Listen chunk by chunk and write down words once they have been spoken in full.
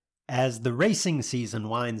As the racing season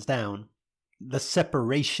winds down, the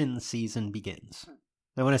separation season begins.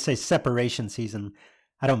 Now, when I say separation season,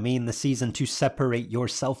 I don't mean the season to separate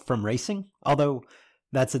yourself from racing, although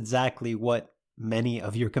that's exactly what many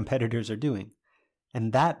of your competitors are doing.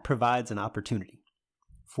 And that provides an opportunity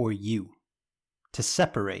for you to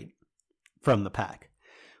separate from the pack.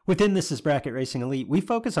 Within This Is Bracket Racing Elite, we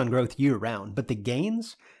focus on growth year-round, but the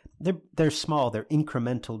gains, they're small, they're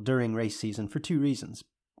incremental during race season for two reasons.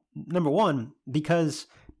 Number one, because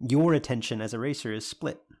your attention as a racer is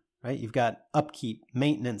split, right? You've got upkeep,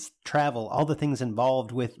 maintenance, travel, all the things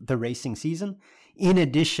involved with the racing season, in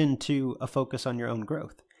addition to a focus on your own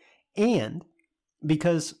growth. And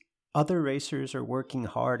because other racers are working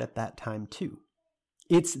hard at that time too.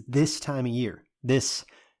 It's this time of year, this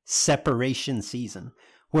separation season,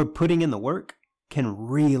 where putting in the work can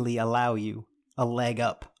really allow you a leg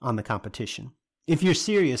up on the competition. If you're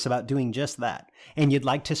serious about doing just that, and you'd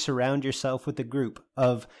like to surround yourself with a group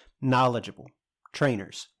of knowledgeable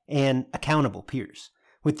trainers and accountable peers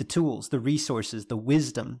with the tools, the resources, the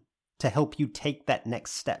wisdom to help you take that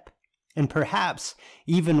next step, and perhaps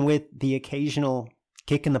even with the occasional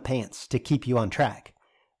kick in the pants to keep you on track,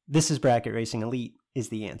 This Is Bracket Racing Elite is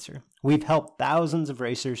the answer. We've helped thousands of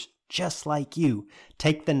racers just like you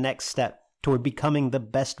take the next step toward becoming the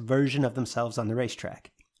best version of themselves on the racetrack.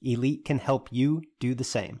 Elite can help you do the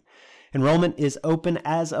same. Enrollment is open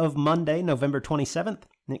as of Monday, November 27th,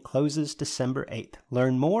 and it closes December 8th.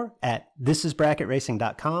 Learn more at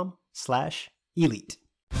thisisbracketracing.com/elite.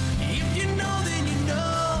 If you know, then you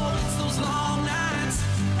know. It's those long nights,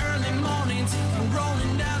 early mornings,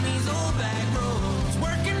 rolling down these old back roads,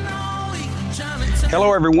 working all week, trying to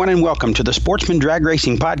Hello, everyone, and welcome to the Sportsman Drag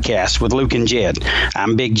Racing Podcast with Luke and Jed.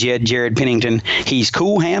 I'm Big Jed Jared Pennington. He's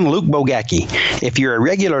Cool Hand Luke Bogacki. If you're a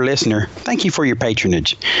regular listener, thank you for your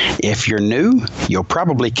patronage. If you're new, you'll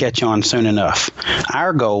probably catch on soon enough.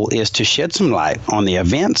 Our goal is to shed some light on the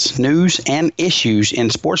events, news, and issues in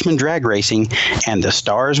sportsman drag racing and the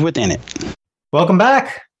stars within it. Welcome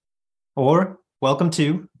back, or welcome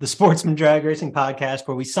to the Sportsman Drag Racing Podcast,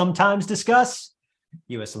 where we sometimes discuss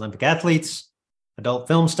U.S. Olympic athletes, adult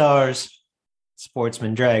film stars,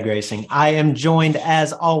 sportsman drag racing. I am joined,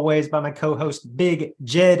 as always, by my co-host, Big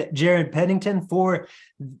Jed Jared Pennington, for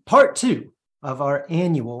part 2 of our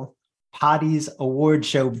annual Poddies Award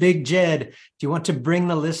Show. Big Jed, do you want to bring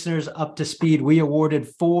the listeners up to speed? We awarded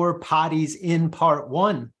 4 Poddies in part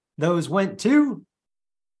 1. Those went to...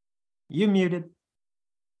 You muted.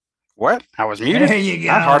 What? I was muted? There you go.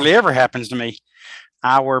 That hardly ever happens to me.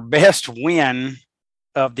 Our best win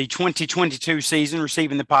of the 2022 season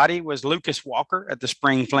receiving the Poddy was Lucas Walker at the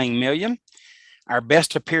Spring Fling Million. Our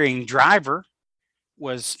best appearing driver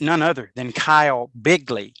was none other than Kyle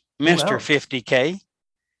Bigley, Mr. 50K.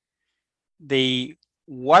 The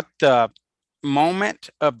moment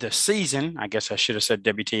of the season, I guess I should have said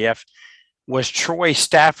WTF, was Troy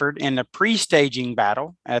Stafford in the pre-staging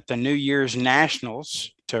battle at the New Year's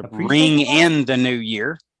Nationals to ring in the new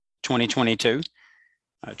year, 2022.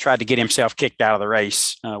 Tried to get himself kicked out of the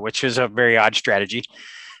race, which is a very odd strategy.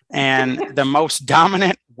 And the most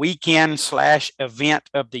dominant weekend/event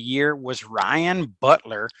of the year was Ryan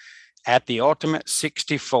Butler at the Ultimate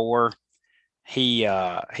 64. He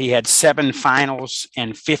had 7 finals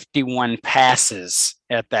and 51 passes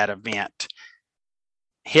at that event,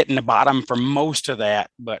 hitting the bottom for most of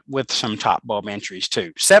that, but with some top bulb entries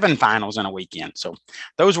too. 7 finals in a weekend. So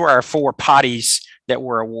those were our 4 Poddies that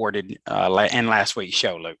were awarded in last week's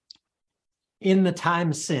show, Luke. In the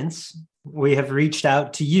time since, we have reached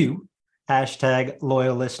out to you,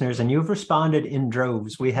 #loyal listeners, and you've responded in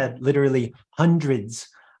droves. We had literally hundreds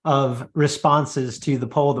of responses to the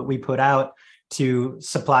poll that we put out to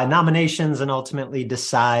supply nominations and ultimately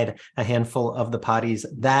decide a handful of the Poddies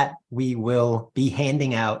that we will be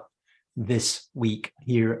handing out this week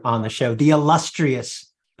here on the show. The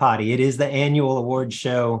illustrious Poddy. It is the annual award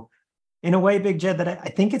show. In a way, Big Jed, that I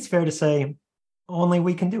think it's fair to say only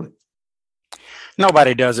we can do it.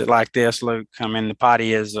 Nobody does it like this, Luke. I mean, the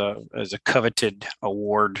Poddy is a coveted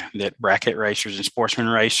award that bracket racers and sportsman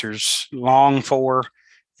racers long for.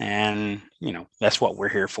 And, you know, that's what we're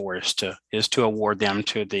here for, is to award them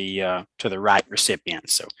to the right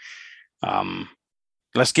recipients. So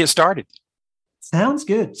let's get started. Sounds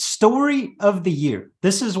good. Story of the year.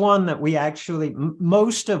 This is one that we actually,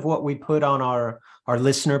 most of what we put on our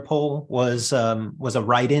listener poll was a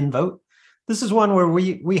write-in vote. This is one where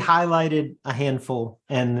we highlighted a handful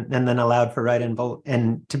and then allowed for write-in vote.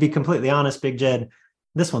 And to be completely honest, Big Jed,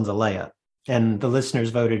 this one's a layup. And the listeners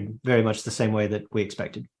voted very much the same way that we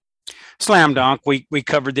expected. Slam dunk. We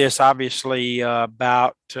covered this obviously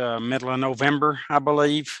about middle of November, I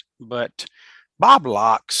believe. But Bob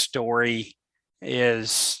Locke's story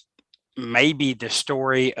is maybe the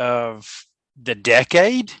story of the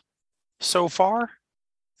decade so far.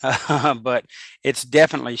 But it's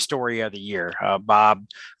definitely story of the year. Bob,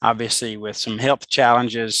 obviously, with some health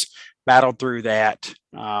challenges, battled through that.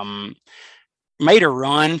 Made a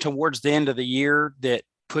run towards the end of the year that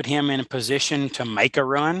put him in a position to make a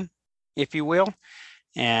run, if you will.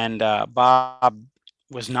 And Bob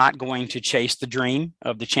was not going to chase the dream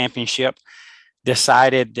of the championship.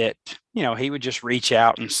 Decided that he would just reach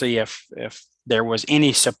out and see if there was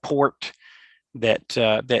any support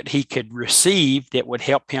that he could receive that would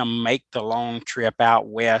help him make the long trip out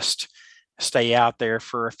west, stay out there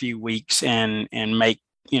for a few weeks, and make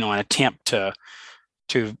an attempt to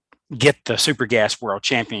get the Super Gas World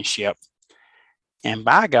Championship. And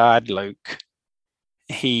by God, Luke,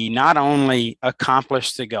 he not only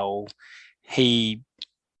accomplished the goal, he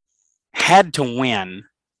had to win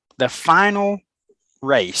the final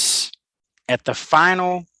race at the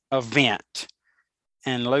final event.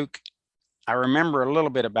 And Luke, I remember a little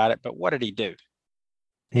bit about it, but what did he do?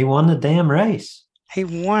 He won the damn race. He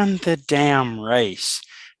won the damn race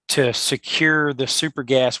to secure the Super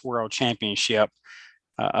Gas World Championship,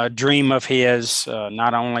 a dream of his,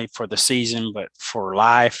 not only for the season, but for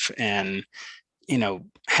life. And,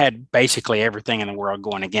 had basically everything in the world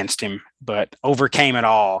going against him, but overcame it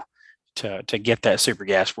all to get that Super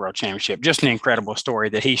Gas World Championship. Just an incredible story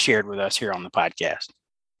that he shared with us here on the podcast.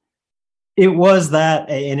 It was that,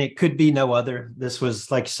 and it could be no other. This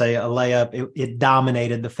was, like you say, a layup. It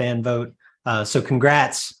dominated the fan vote. So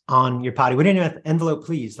congrats on your potty. We didn't have envelope,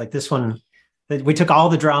 please. Like this one, we took all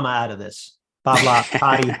the drama out of this. Bob Locke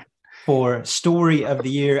potty for story of the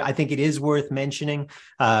year. I think it is worth mentioning.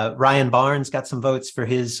 Ryan Barnes got some votes for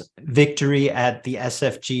his victory at the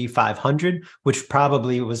SFG 500, which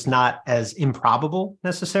probably was not as improbable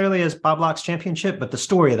necessarily as Bob Locke's championship, but the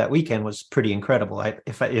story of that weekend was pretty incredible.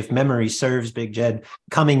 If memory serves, Big Jed,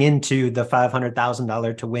 coming into the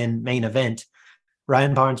 $500,000 to win main event,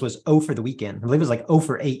 Ryan Barnes was 0 for the weekend. I believe it was like 0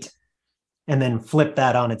 for 8, and then flipped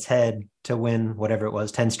that on its head to win whatever it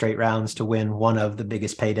was, 10 straight rounds to win one of the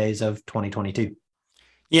biggest paydays of 2022.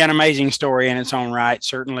 Yeah, an amazing story in its own right.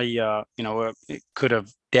 Certainly, it could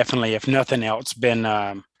have definitely, if nothing else, been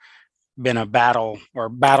a battle or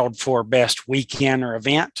battled for best weekend or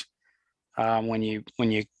event. When you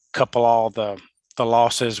couple all the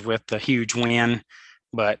losses with the huge win,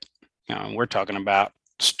 but we're talking about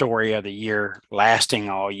story of the year, lasting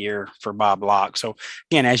all year for Bob Locke. So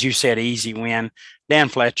again, as you said, easy win. Dan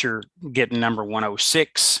Fletcher getting number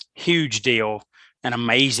 106, huge deal, an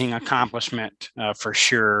amazing accomplishment for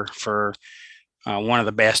sure, for one of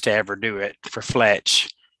the best to ever do it for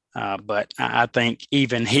Fletch. But I think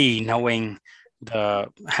even he, knowing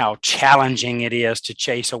how challenging it is to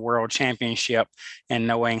chase a world championship, and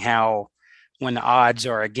knowing how when the odds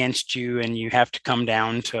are against you and you have to come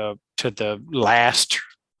down to the last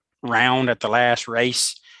round at the last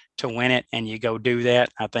race to win it, and you go do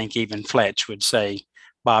that, I think even Fletch would say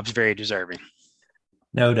Bob's very deserving.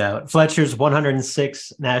 No doubt. Fletcher's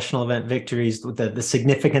 106 national event victories, with the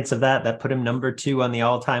significance of that put him number 2 on the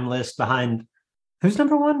all-time list behind who's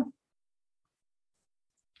number 1?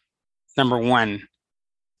 Number 1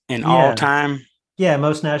 in all time. Yeah,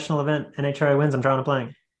 most national event NHRA wins. I'm drawing a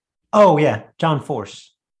blank. Oh yeah, John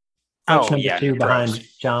Force. Fletch number 2 behind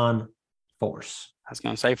John Force. I was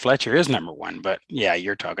going to say Fletcher is number 1, but yeah,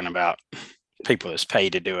 you're talking about people that's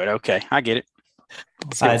paid to do it. Okay, I get it.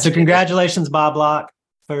 All right, so congratulations, Bob Locke.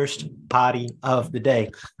 First potty of the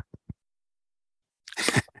day.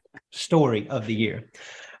 Story of the year.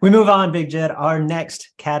 We move on, Big Jed. Our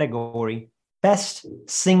next category, best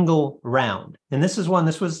single round. And this was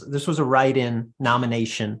a write-in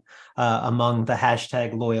nomination among the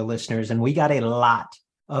hashtag loyal listeners, and we got a lot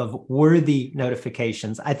of worthy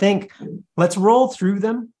notifications. I think let's roll through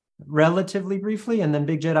them relatively briefly, and then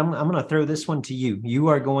Big Jed, I'm going to throw this one to you. You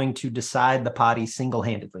are going to decide the potty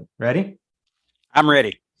single-handedly. Ready? I'm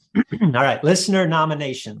ready. All right, listener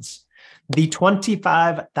nominations. The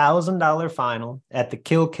 $25,000 final at the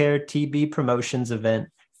Killcare TB Promotions event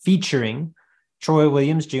featuring Troy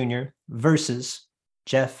Williams Jr. versus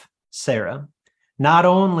Jeff Serra. Not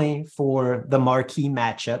only for the marquee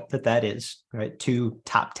matchup that is, right? 2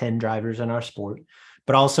 top 10 drivers in our sport,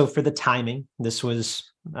 but also for the timing. This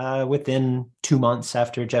was within 2 months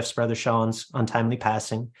after Jeff's brother Sean's untimely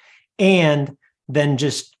passing. And then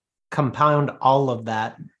just compound all of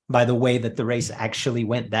that by the way that the race actually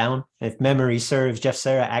went down. If memory serves, Jeff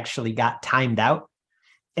Serra actually got timed out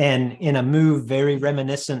And in a move very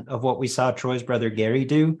reminiscent of what we saw Troy's brother Gary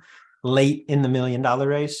do late in the $1 million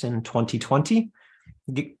race in 2020,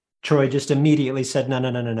 Troy just immediately said, no,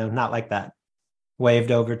 not like that.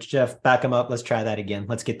 Waved over to Jeff, back him up. Let's try that again.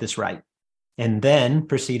 Let's get this right. And then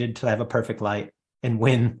proceeded to have a perfect light and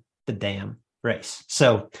win the damn race.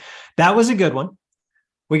 So that was a good one.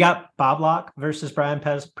 We got Bob Locke versus Brian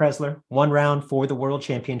Presler, 1 round for the world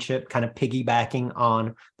championship, kind of piggybacking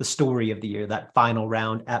on the story of the year, that final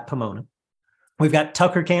round at Pomona. We've got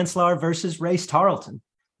Tucker Kanslar versus Race Tarleton,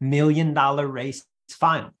 $1 million race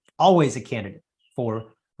final, always a candidate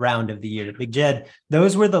for round of the year. Big Jed,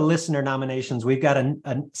 those were the listener nominations. We've got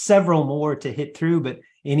several more to hit through, but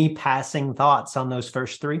any passing thoughts on those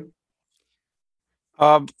first 3?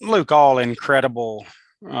 Luke, all incredible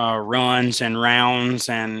runs and rounds,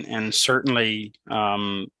 and certainly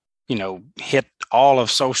hit all of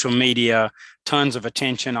social media, tons of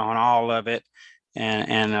attention on all of it,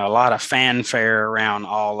 and a lot of fanfare around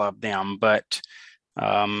all of them. But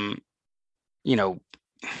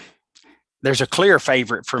there's a clear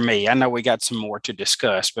favorite for me. I know we got some more to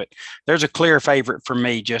discuss, but there's a clear favorite for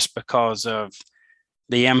me just because of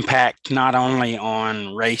the impact not only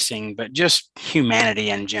on racing but just humanity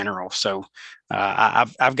in general. So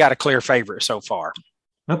I've got a clear favorite so far.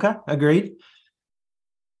 Okay, agreed.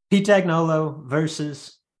 Pete Agnolo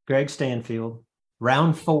versus Greg Stanfield,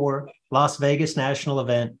 round 4, Las Vegas national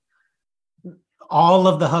event. All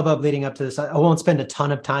of the hubbub leading up to this, I won't spend a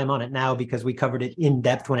ton of time on it now because we covered it in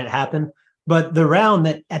depth when it happened. But the round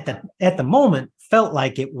that at the moment felt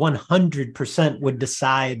like it 100% would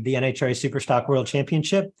decide the NHRA Superstock World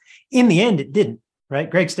Championship. In the end, it didn't, right?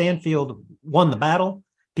 Greg Stanfield won the battle.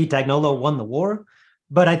 Pete Agnolo won the war.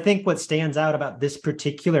 But I think what stands out about this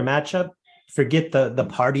particular matchup, forget the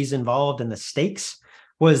parties involved and the stakes,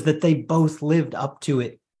 was that they both lived up to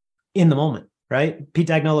it in the moment, right? Pete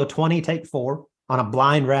Agnolo 20, take 4 on a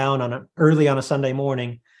blind round early on a Sunday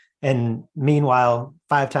morning. And meanwhile,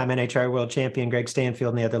 5-time NHRA world champion Greg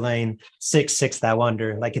Stanfield in the other lane, 6 thou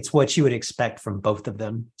wonder. Like, it's what you would expect from both of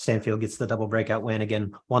them. Stanfield gets the double breakout win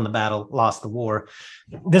again, won the battle, lost the war.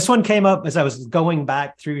 This one came up as I was going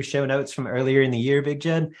back through show notes from earlier in the year, Big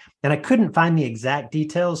Jed, and I couldn't find the exact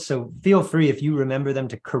details. So feel free, if you remember them,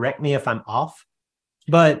 to correct me if I'm off.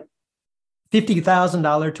 But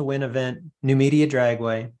 $50,000 to win event, New Media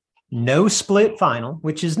Dragway, no split final,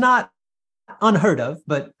 which is not unheard of,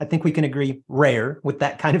 but I think we can agree rare with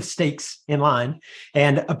that kind of stakes in line.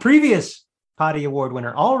 And a previous Poddy Award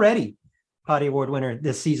winner, already Poddy Award winner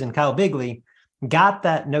this season, Kyle Bigley, got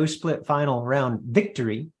that no split final round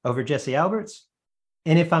victory over Jesse Alberts.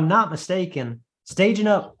 And if I'm not mistaken, staging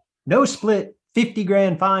up no split 50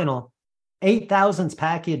 grand final, 8,000s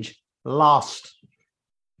package, lost.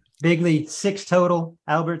 Bigley 6 total,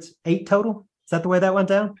 Alberts 8 total. Is that the way that went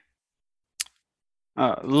down?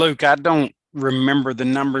 Luke, I don't remember the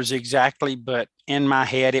numbers exactly, but in my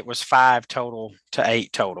head it was 5 total to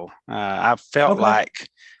 8 total. I felt like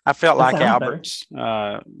Alberts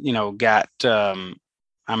got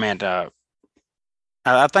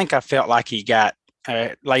I think I felt like he got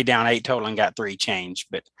laid down 8 total and got 3 change,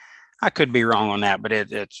 but I could be wrong on that. But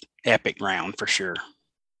it's epic round for sure.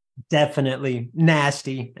 Definitely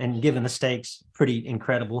nasty, and given the stakes, pretty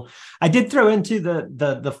incredible. I did throw into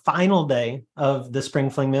the final day of the Spring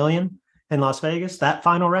Fling Million in Las Vegas, that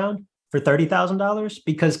final round, for $30,000,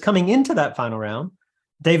 because coming into that final round,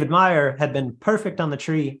 David Meyer had been perfect on the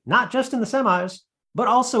tree, not just in the semis, but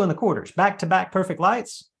also in the quarters, back-to-back perfect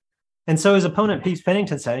lights. And so his opponent, Pete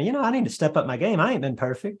Pennington, said, I need to step up my game. I ain't been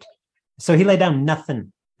perfect. So he laid down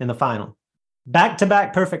nothing in the final.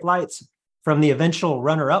 Back-to-back perfect lights from the eventual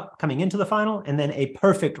runner-up coming into the final, and then a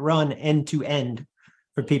perfect run end-to-end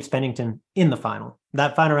for Peeps Pennington in the final.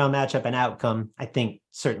 That final round matchup and outcome, I think,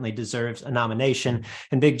 certainly deserves a nomination.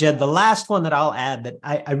 And Big Jed, the last one that I'll add that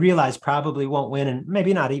I realize probably won't win, and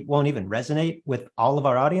maybe won't even resonate with all of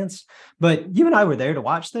our audience, but you and I were there to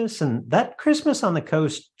watch this, and that Christmas on the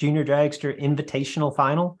Coast Junior Dragster Invitational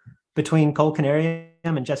final between Cole Canarium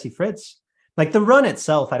and Jesse Fritz, like, the run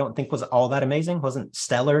itself, I don't think was all that amazing, wasn't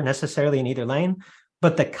stellar necessarily in either lane,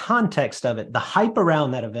 but the context of it, the hype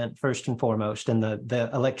around that event, first and foremost, and the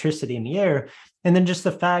electricity in the air, and then just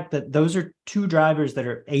the fact that those are 2 drivers that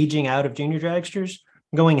are aging out of junior dragsters,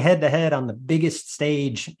 going head to head on the biggest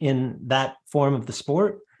stage in that form of the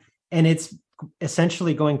sport. And it's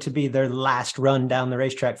essentially going to be their last run down the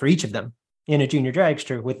racetrack for each of them in a junior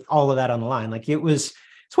dragster, with all of that on the line. Like,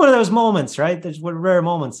 it's one of those moments, right? There's rare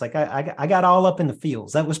moments. Like, I got all up in the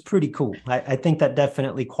feels. That was pretty cool. I think that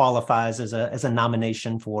definitely qualifies as a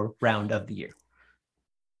nomination for round of the year.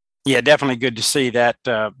 Yeah, definitely good to see that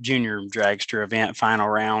junior dragster event final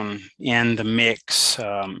round in the mix.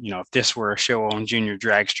 If this were a show on junior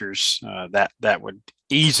dragsters, that would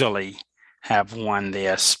easily have won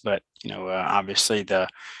this. But obviously the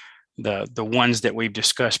ones that we've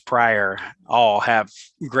discussed prior all have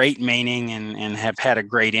great meaning and have had a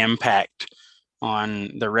great impact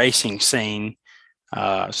on the racing scene.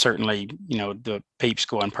 Certainly, the Peeps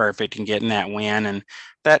going perfect and getting that win, and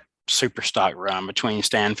that super stock run between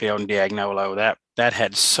Stanfield and Diagnolo, that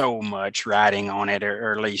had so much riding on it,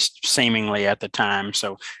 or at least seemingly at the time.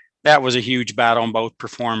 So that was a huge battle, and both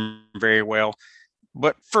performed very well.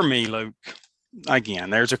 But for me, Luke, again,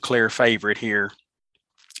 there's a clear favorite here.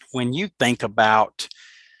 When you think about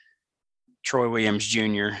Troy Williams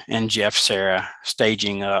Jr. and Jeff Serra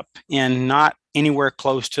staging up in not anywhere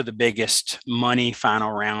close to the biggest money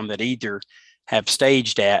final round that either have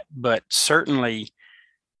staged at, but certainly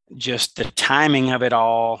just the timing of it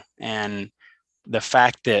all and the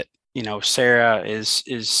fact that Serra is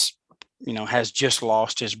has just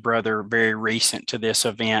lost his brother very recent to this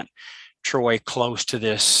event. Troy close to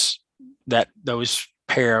those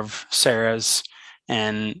pair of Serras,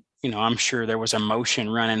 and I'm sure there was emotion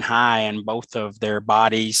running high in both of their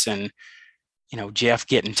bodies, and Jeff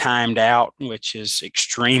getting timed out, which is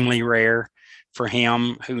extremely rare for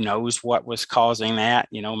him. Who knows what was causing that?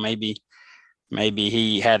 Maybe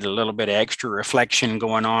he had a little bit of extra reflection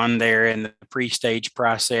going on there in the pre-stage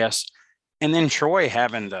process, and then Troy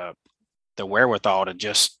having the wherewithal to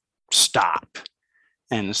just stop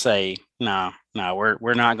and say, no,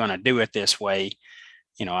 we're not going to do it this way.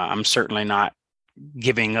 I'm certainly not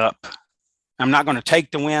giving up. I'm not going to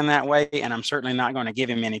take the win that way, and I'm certainly not going to give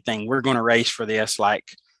him anything. We're going to race for this like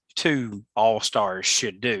two all-stars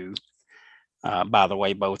should do. By the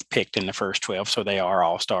way, both picked in the first 12, so they are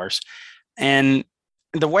all-stars. And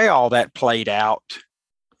the way all that played out,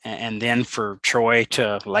 and then for Troy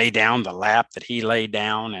to lay down the lap that he laid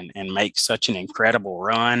down and make such an incredible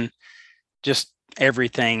run, just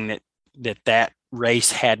everything that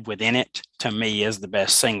race had within it, to me, is the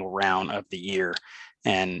best single round of the year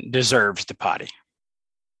and deserves the Poddy.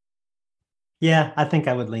 Yeah, I think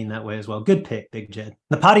I would lean that way as well. Good pick, Big Jed.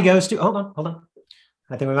 The Poddy goes to, hold on.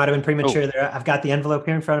 I think we might have been premature there. I've got the envelope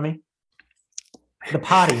here in front of me. The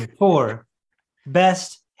Poddy for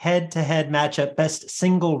best head-to-head matchup, best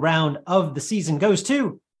single round of the season goes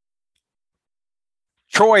to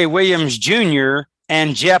Troy Williams Jr.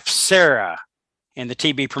 and Jeff Serra in the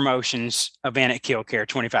TB Promotions event at Killcare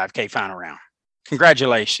 25K final round.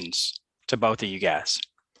 Congratulations to both of you guys.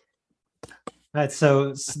 All right,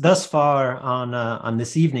 so thus far on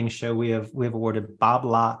this evening's show, we have awarded Bob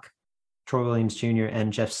Locke, Troy Williams Jr.,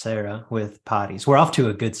 and Jeff Serra with Poddies. We're off to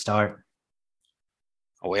a good start.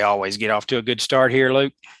 We always get off to a good start here,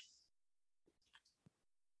 Luke.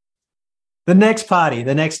 The next Poddy,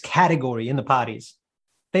 the next category in the Poddies.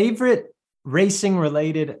 Favorite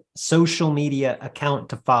racing-related social media account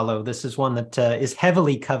to follow. This is one that is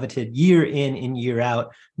heavily coveted year in and year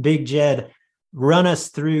out. Big Jed, run us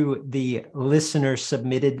through the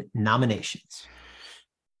listener-submitted nominations.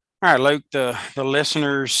 All right, Luke, the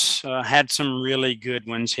listeners had some really good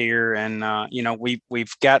ones here. And,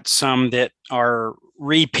 we've got some that are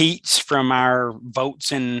repeats from our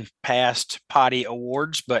votes in past Poddy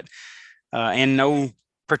awards, but in no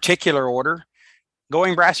particular order.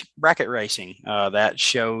 Going Bracket Racing, that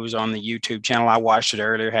shows on the YouTube channel. I watched it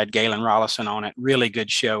earlier, had Galen Rollison on it. Really good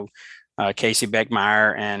show. Casey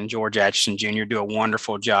Beckmeyer and George Atchison Jr. do a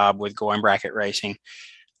wonderful job with Going Bracket Racing.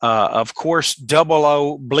 Of course, Double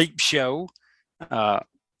O Bleep Show, a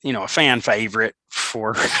fan favorite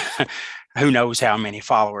for who knows how many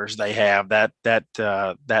followers they have.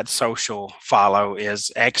 That social follow is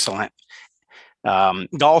excellent.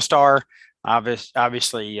 Gallstar,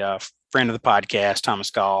 obviously, friend of the podcast,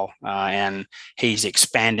 Thomas Gall, and he's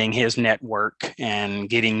expanding his network and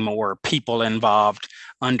getting more people involved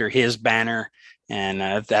under his banner.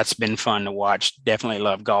 And that's been fun to watch. Definitely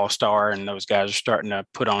love Gallstar, and those guys are starting to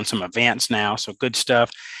put on some events now. So good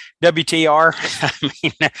stuff. WTR, I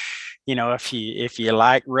mean, if you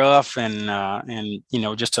like rough and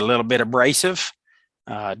just a little bit abrasive,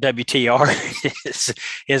 WTR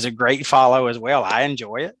is a great follow as well. I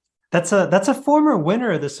enjoy it. That's a former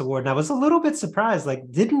winner of this award, and I was a little bit surprised.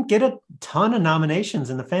 Didn't get a ton of nominations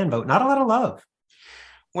in the fan vote. Not a lot of love.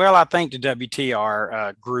 Well, I think the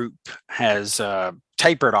WTR group has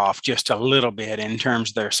tapered off just a little bit in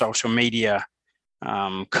terms of their social media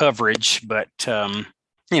coverage, but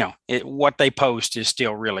what they post is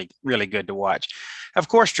still really, really good to watch. Of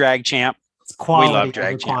course, Drag Champ. It's quality we love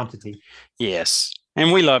Drag over Champ. quantity. Yes.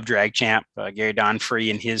 And we love Drag Champ. Gary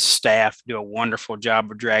Donfree and his staff do a wonderful job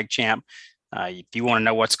with Drag Champ. If you want to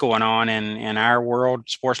know what's going on in our world,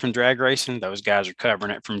 sportsman drag racing, those guys are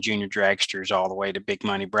covering it from junior dragsters all the way to big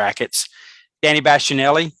money brackets. Danny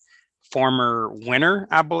Bastianelli, former winner,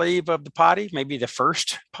 I believe, of the potty, maybe the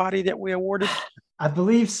first potty that we awarded. I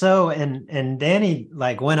believe so. And Danny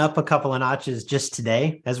like went up a couple of notches just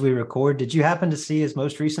today as we record. Did you happen to see his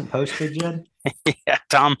most recent post, Big Jed? Yeah,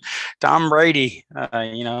 Tom Brady,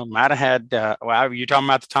 might have had. Wow, you're talking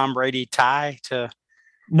about the Tom Brady tie to.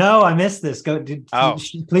 No, I missed this.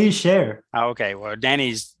 Please share. Okay, well,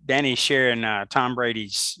 Danny's sharing Tom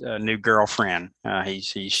Brady's new girlfriend.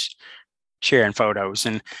 He's sharing photos,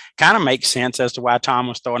 and kind of makes sense as to why Tom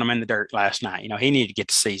was throwing him in the dirt last night. He needed to get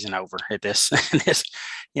the season over at this.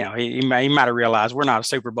 He might have realized we're not a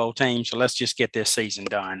Super Bowl team, so let's just get this season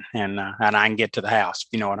done, and I can get to the house.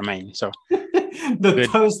 You know what I mean? So the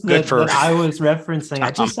post that I was referencing, I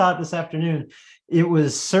just saw it this afternoon. It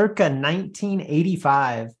was circa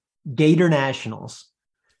 1985 Gator Nationals.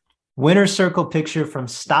 Winner's circle picture from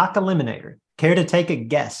Stock Eliminator. Care to take a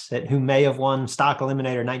guess at who may have won Stock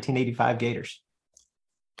Eliminator 1985 Gators?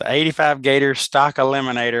 The 85 Gators Stock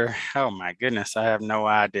Eliminator. Oh, my goodness. I have no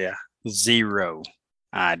idea. Zero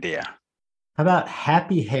idea. How about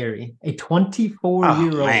Happy Harry, a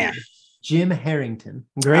 24-year-old Jim Harrington,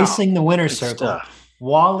 gracing the winner's circle,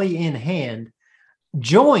 Wally in hand,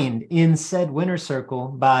 joined in said winner's circle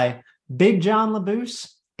by Big John LaBouse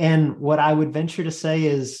and what I would venture to say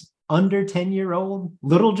is under 10-year-old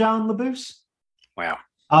Little John LaBouse. Wow.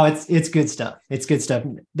 Oh, it's good stuff. It's good stuff.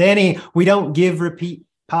 Danny, we don't give repeat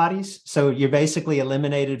potties, so you're basically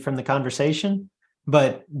eliminated from the conversation.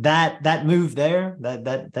 But that move there,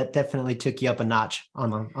 that definitely took you up a notch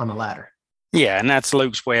on the ladder. Yeah, and that's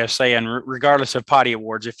Luke's way of saying, regardless of potty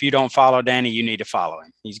awards, if you don't follow Danny, you need to follow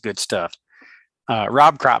him. He's good stuff.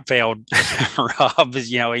 Rob Cropfield, Rob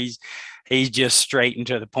is, he's just straight and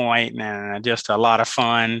to the point and just a lot of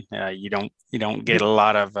fun. You don't get a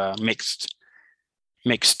lot of mixed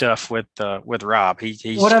stuff with Rob. He's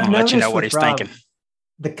going to let you know what he's thinking.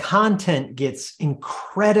 The content gets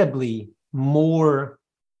incredibly more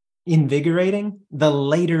invigorating the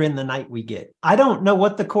later in the night we get. I don't know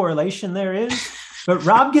what the correlation there is, but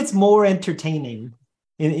Rob gets more entertaining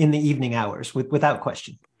in the evening hours without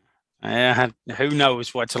question. Who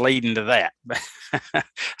knows what's leading to that? I'd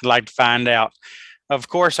like to find out. Of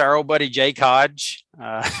course, our old buddy Jake Hodge,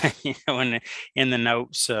 in the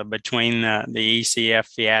notes between the ECF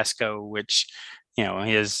fiasco, which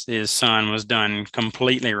his son was done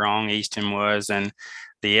completely wrong. Easton was, and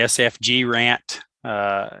the SFG rant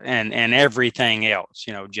and everything else.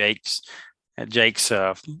 Jake's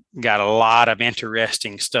got a lot of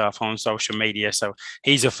interesting stuff on social media, so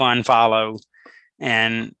he's a fun follow.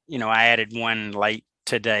 And I added one late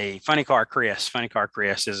today. Funny Car Chris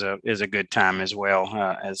is a good time as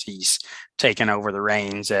well, as he's taken over the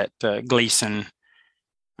reins at Gleason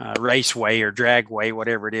Raceway or Dragway,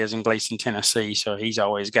 whatever it is in Gleason, Tennessee. So he's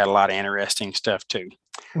always got a lot of interesting stuff too.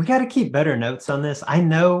 We got to keep better notes on this. I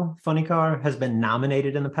know Funny Car has been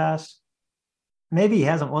nominated in the past. Maybe he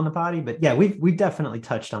hasn't won the potty, but yeah, we've definitely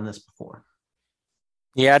touched on this before.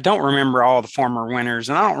 Yeah, I don't remember all the former winners,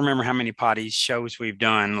 and I don't remember how many potty shows we've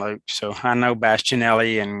done, Luke. So I know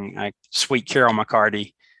Bastianelli and Sweet Carol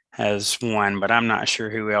McCarty has won, but I'm not sure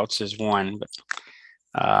who else has won. But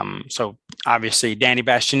so obviously Danny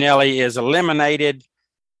Bastianelli is eliminated.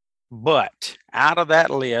 But out of that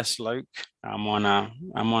list, Luke, I'm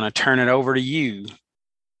gonna turn it over to you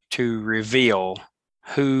to reveal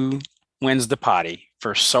who wins the potty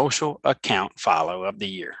for social account follow of the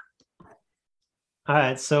year. All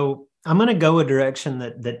right, so I'm going to go a direction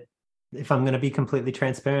that, if I'm going to be completely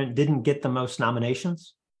transparent, didn't get the most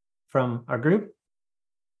nominations from our group.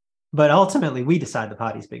 But ultimately, we decide the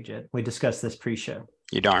potties, Big Jet. We discussed this pre-show.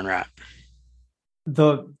 You're darn right.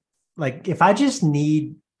 If I just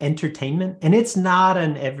need entertainment, and it's not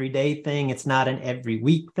an everyday thing, it's not an every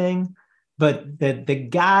week thing, but the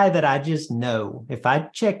guy that I just know, if I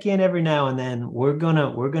check in every now and then, we're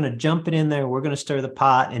gonna jump it in there, we're gonna stir the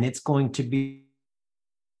pot, and it's going to be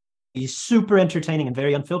super entertaining and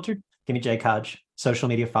very unfiltered. Give me Jake Hodge, social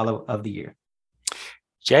media follow of the year.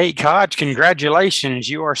 Jake Hodge, congratulations.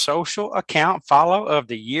 You are social account follow of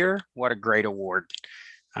the year. What a great award.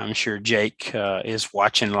 I'm sure Jake is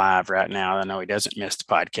watching live right now. I know he doesn't miss the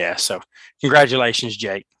podcast. So congratulations,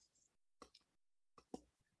 Jake.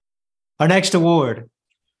 Our next award,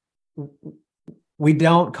 we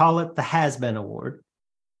don't call it the Has Been Award.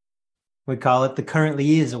 We call it the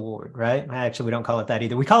Currently Is Award, right? Actually, we don't call it that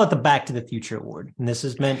either. We call it the Back to the Future Award. And this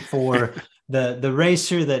is meant for the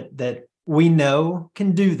racer that we know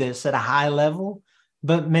can do this at a high level,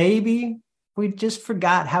 but maybe we just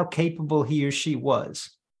forgot how capable he or she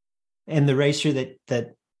was. And the racer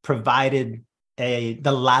that provided the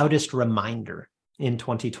loudest reminder in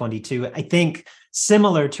 2022. I think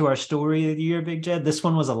similar to our story of the year, Big Jed, this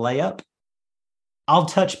one was a layup. I'll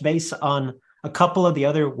touch base on a couple of the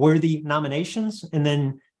other worthy nominations and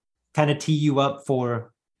then kind of tee you up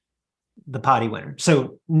for the Poddy winner.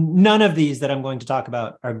 So none of these that I'm going to talk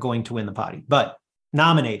about are going to win the Poddy, but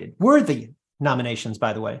nominated, worthy nominations,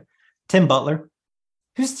 by the way. Tim Butler,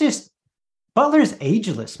 Butler's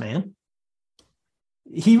ageless, man.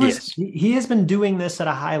 He has been doing this at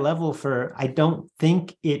a high level for, I don't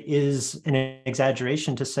think it is an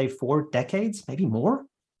exaggeration to say 4 decades, maybe more.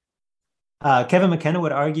 Kevin McKenna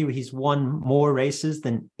would argue he's won more races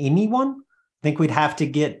than anyone. I think we'd have to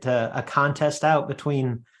get a contest out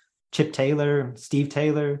between Chip Taylor, Steve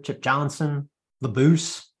Taylor, Chip Johnson,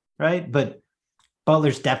 LeBouse, right? But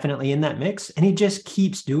Butler's definitely in that mix, and he just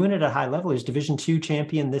keeps doing it at a high level. He's Division II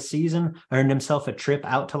champion this season, earned himself a trip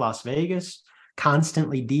out to Las Vegas,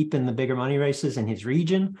 constantly deep in the bigger money races in his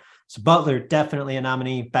region. So Butler, definitely a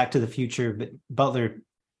nominee. Back to the Future, but Butler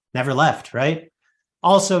never left, right?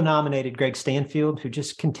 Also nominated Greg Stanfield, who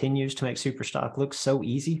just continues to make Superstock look so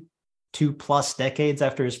easy 2+ decades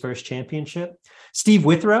after his first championship. Steve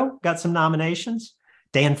Withrow got some nominations.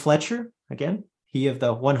 Dan Fletcher, again, he of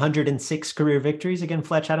the 106 career victories. Again,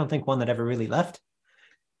 Fletch, I don't think one that ever really left.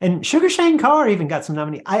 And Sugar Shane Carr even got some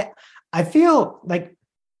nominations. I feel like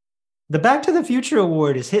the Back to the Future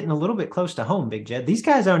Award is hitting a little bit close to home, Big Jed. These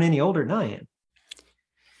guys aren't any older than I am.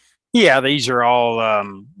 Yeah, these are all,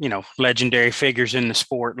 legendary figures in the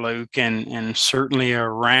sport, Luke, and certainly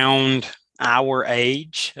around our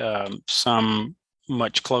age, some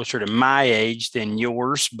much closer to my age than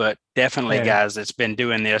yours, but definitely guys that's been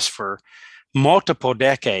doing this for multiple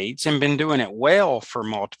decades and been doing it well for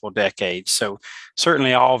multiple decades. So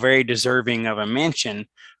certainly all very deserving of a mention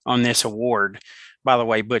on this award. By the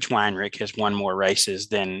way, Butch Weinrich has won more races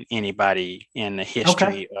than anybody in the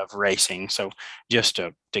history of racing. So just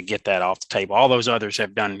to get that off the table, all those others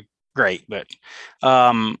have done great, but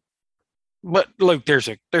Luke, there's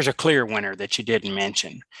a clear winner that you didn't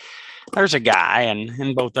mention. There's a guy,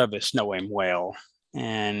 and both of us know him well,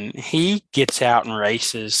 and he gets out and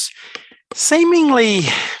races seemingly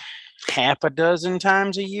half a dozen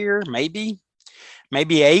times a year, maybe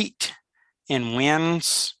 8, and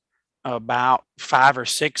wins about 5 or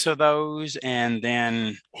 6 of those. And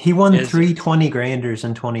then he won 3 20 granders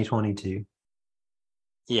in 2022.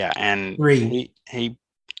 Yeah, and 3.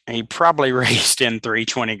 He probably raced in 3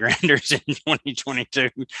 20 granders in 2022.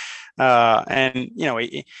 And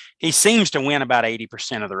he seems to win about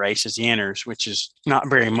 80% of the races he enters, which is not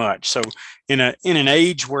very much. So in an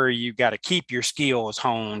age where you got to keep your skills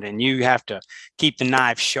honed and you have to keep the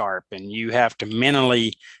knife sharp and you have to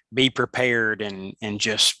mentally be prepared and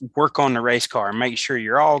just work on the race car and make sure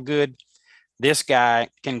you're all good, this guy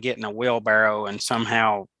can get in a wheelbarrow and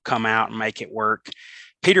somehow come out and make it work.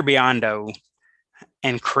 Peter Biondo,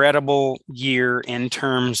 incredible year in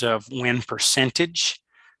terms of win percentage.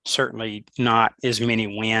 Certainly not as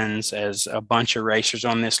many wins as a bunch of racers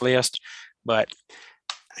on this list, but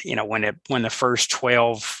when the first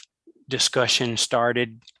 12 discussion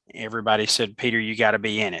started, everybody said, Peter, you got to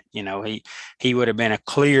be in it. He would have been a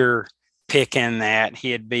clear pick in that.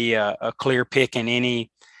 He'd be a clear pick in any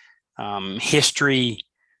history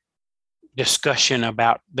discussion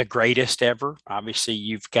about the greatest ever. Obviously,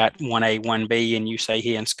 you've got 1A, 1B, and you say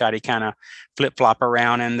he and Scotty kind of flip-flop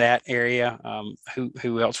around in that area.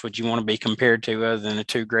 Who else would you want to be compared to other than the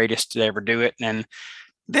 2 greatest to ever do it? And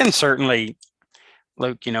then certainly,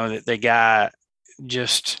 Luke, that the guy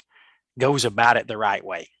just goes about it the right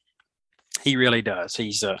way. He really does.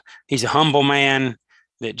 He's a humble man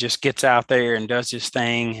that just gets out there and does his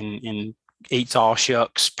thing and eats all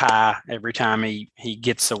shucks pie every time he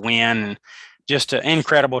gets a win, and just an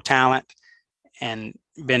incredible talent, and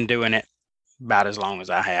been doing it about as long as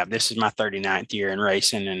I have. This is my 39th year in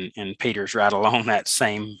racing, and Peter's right along that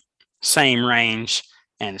same range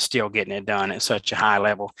and still getting it done at such a high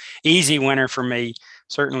level. Easy winner for me.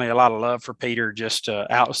 Certainly a lot of love for Peter just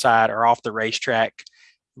outside or off the racetrack,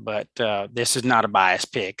 but this is not a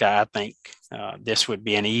biased pick. I think this would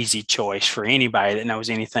be an easy choice for anybody that knows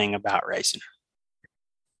anything about racing.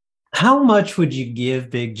 How much would you give,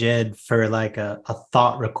 Big Jed, for like a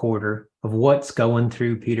thought recorder of what's going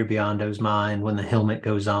through Peter Biondo's mind when the helmet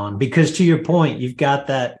goes on? Because to your point, you've got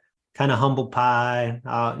that kind of humble pie.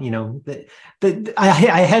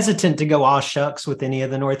 I hesitant to go all shucks with any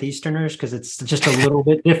of the Northeasterners because it's just a little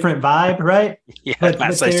bit different vibe, right? Yeah, I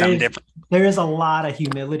might say something different. There is a lot of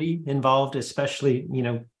humility involved, especially,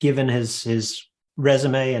 given his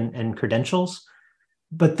resume and credentials.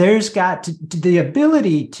 But there's got the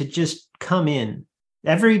ability to just come in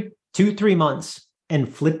every 2-3 months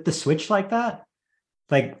and flip the switch like that.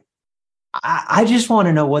 Like, I just want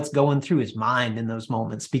to know what's going through his mind in those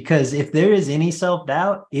moments, because if there is any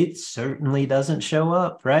self-doubt, it certainly doesn't show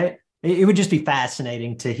up, right? It would just be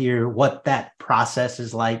fascinating to hear what that process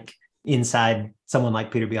is like inside someone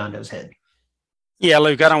like Peter Biondo's head. Yeah,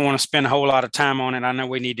 Luke, I don't want to spend a whole lot of time on it. I know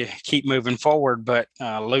we need to keep moving forward, but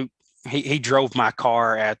Luke, he drove my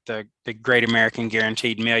car at the Great American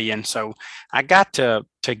Guaranteed Million. So I got to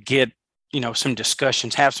get, have some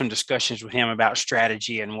discussions with him about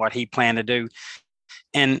strategy and what he planned to do.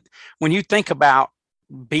 And when you think about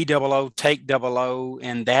BOO, take OO,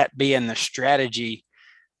 and that being the strategy,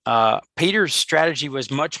 Peter's strategy was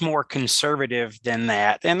much more conservative than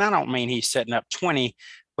that. And I don't mean he's setting up 20,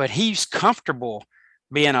 but he's comfortable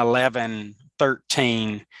being 11,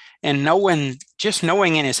 13, and knowing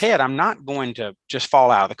in his head, I'm not going to just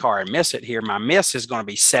fall out of the car and miss it here. My miss is going to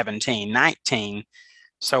be 17, 19.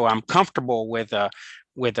 So I'm comfortable with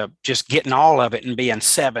just getting all of it and being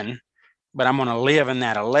 7, but I'm going to live in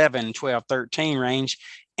that 11, 12, 13 range.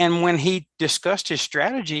 And when he discussed his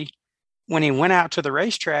strategy, when he went out to the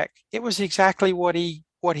racetrack, it was exactly what he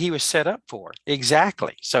was set up for.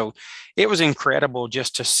 Exactly. So it was incredible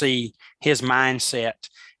just to see his mindset.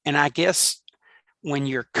 And I guess when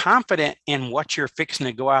you're confident in what you're fixing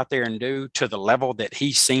to go out there and do to the level that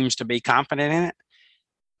he seems to be confident in it,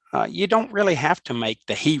 you don't really have to make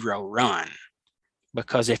the hero run,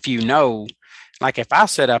 because if like if I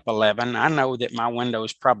set up 11, I know that my window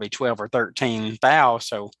is probably 12 or 13 thou.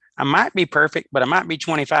 So I might be perfect, but I might be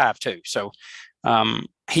 25 too. So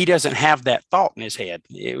he doesn't have that thought in his head.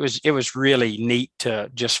 It was really neat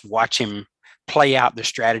to just watch him play out the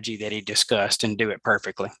strategy that he discussed and do it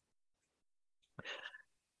perfectly.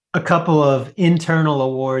 A couple of internal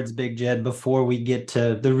awards, Big Jed, before we get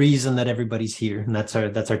to the reason that everybody's here, and that's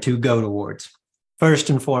our 2 GOAT awards. First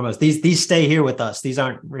and foremost, these stay here with us. These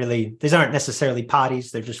aren't necessarily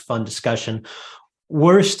Poddies. They're just fun discussion.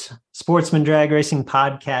 Worst sportsman drag racing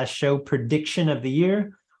podcast show prediction of the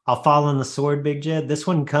year. I'll fall on the sword, Big Jed. This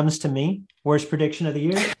one comes to me. Worst prediction of the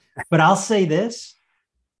year. But I'll say this: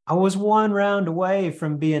 I was 1 round away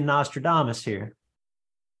from being Nostradamus here.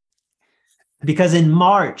 Because in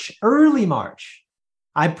early March,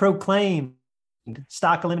 I proclaimed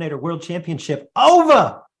Stock Eliminator World Championship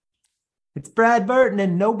over. It's Brad Burton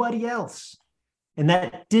and nobody else. And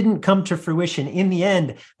that didn't come to fruition. In the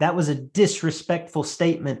end, that was a disrespectful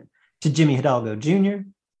statement to Jimmy Hidalgo Jr.,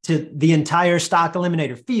 to the entire Stock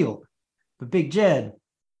Eliminator field. But Big Jed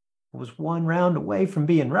was 1 round away from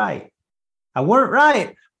being right. I weren't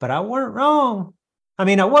right, but I weren't wrong. I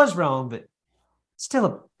mean, I was wrong, but still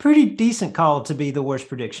a pretty decent call to be the worst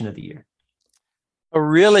prediction of the year. A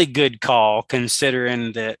really good call,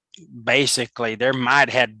 considering that basically there might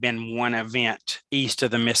have been one event east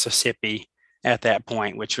of the Mississippi at that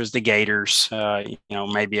point, which was the Gators,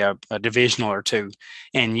 maybe a divisional or 2.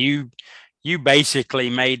 And you basically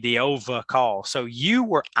made the OVA call. So you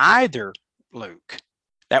were either, Luke,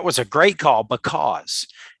 that was a great call, because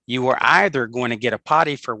you were either going to get a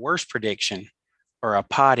potty for worst prediction or a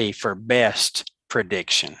potty for best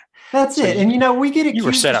prediction. That's it. And we get accused you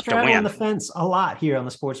were set of up to win on the fence a lot here on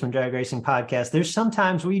the Sportsman Drag Racing podcast. There's some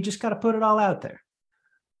times where you just got to put it all out there.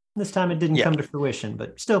 This time it didn't come to fruition,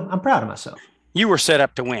 but still, I'm proud of myself. You were set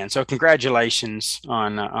up to win. So congratulations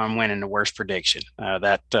on winning the worst prediction.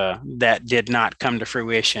 That did not come to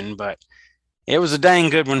fruition, but it was a dang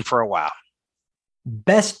good one for a while.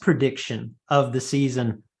 Best prediction of the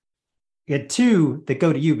season. You had 2 that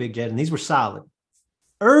go to you, Big Jed, and these were solid.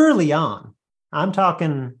 Early on, I'm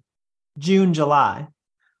talking June, July,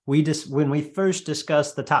 when we first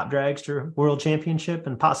discussed the Top Dragster World Championship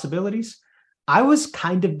and possibilities, I was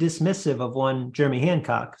kind of dismissive of one Jeremy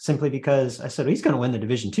Hancock, simply because I said, he's going to win the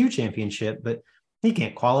Division II championship, but he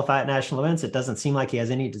can't qualify at national events. It doesn't seem like he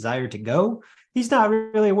has any desire to go. He's not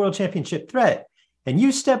really a world championship threat. And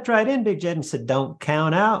you stepped right in, Big Jed, and said, don't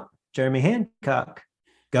count out Jeremy Hancock.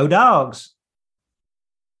 Go Dogs.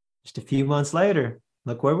 Just a few months later,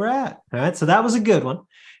 look where we're at. All right. So that was a good one.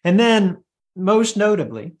 And then most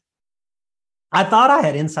notably, I thought I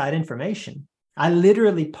had inside information. I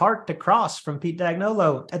literally parked across from Pete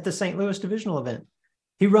Dagnolo at the St. Louis divisional event.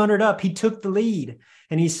 He runnered up. He took the lead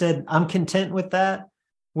and he said, I'm content with that.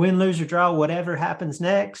 Win, lose, or draw, whatever happens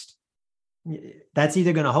next. That's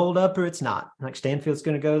either going to hold up or it's not. Like Stanfield's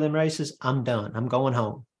going to go to them races. I'm done. I'm going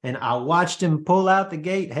home. And I watched him pull out the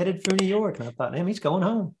gate headed for New York. And I thought, damn, he's going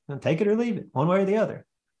home. Take it or leave it, one way or the other.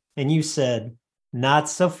 And you said, not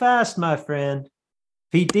so fast, my friend.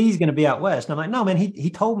 Pete D's going to be out west. And I'm like, no, man, he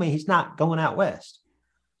told me he's not going out west.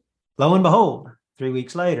 Lo and behold, 3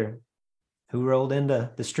 weeks later, who rolled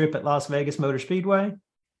into the strip at Las Vegas Motor Speedway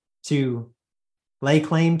to lay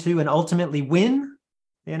claim to and ultimately win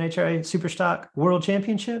the NHRA Superstock World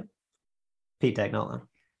Championship? Pete Dagnolo.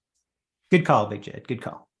 Good call, Big Jed. Good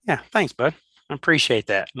call. Yeah, thanks, bud. I appreciate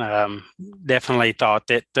that. Definitely thought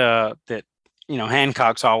that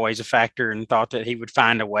Hancock's always a factor, and thought that he would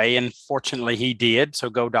find a way, and fortunately he did. So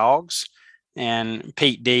go Dogs. And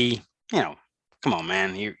Pete D, come on,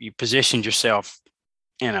 man, you positioned yourself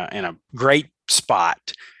in a great spot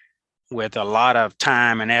with a lot of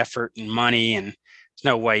time and effort and money, and there's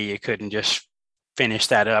no way you couldn't just finish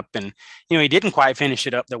that up. And he didn't quite finish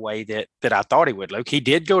it up the way that I thought he would, Luke. He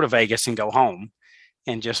did go to Vegas and go home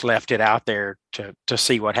and just left it out there to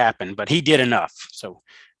see what happened, but he did enough. So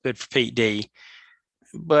good for Pete D.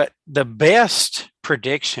 But the best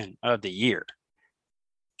prediction of the year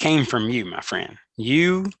came from you, my friend.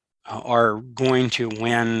 You are going to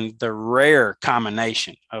win the rare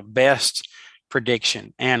combination of best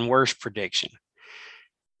prediction and worst prediction.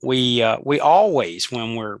 We always,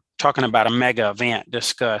 when we're talking about a mega event,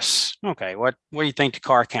 discuss, okay, what do you think the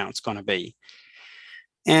car count's going to be?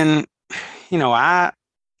 And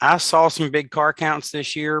I saw some big car counts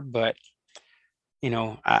this year, but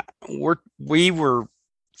we were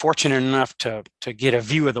fortunate enough to get a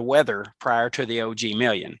view of the weather prior to the OG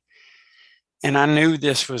Million. And I knew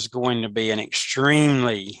this was going to be an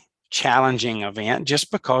extremely challenging event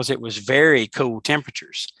just because it was very cool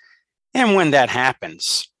temperatures. And when that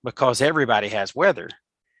happens, because everybody has weather,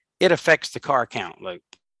 it affects the car count, Luke.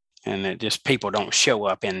 And it just, people don't show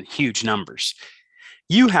up in huge numbers.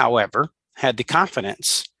 You, however, had the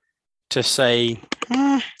confidence to say,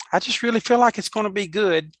 I just really feel like it's going to be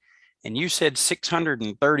good. And you said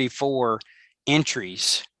 634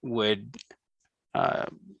 entries would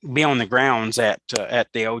be on the grounds at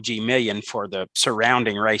the OG Million for the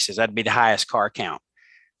surrounding races. That'd be the highest car count.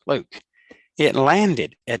 Luke, it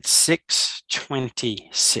landed at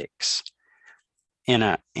 626 in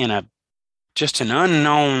a just an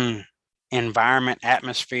unknown environment,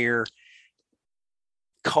 atmosphere,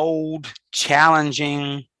 cold,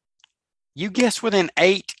 challenging. You guessed within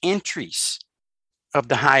 8 entries of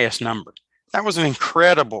the highest number. That was an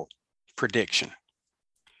incredible prediction.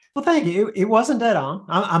 Well, thank you. It wasn't dead on.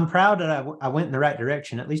 I'm proud that I went in the right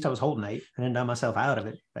direction. At least I was holding 8. I didn't dial myself out of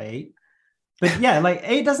it by 8. But yeah, like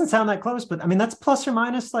 8 doesn't sound that close, but I mean, that's plus or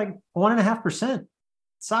minus like 1.5%.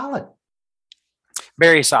 Solid.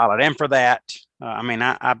 Very solid. And for that,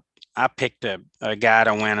 I picked a guy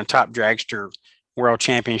to win a top dragster world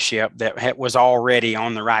championship that was already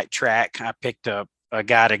on the right track. I picked a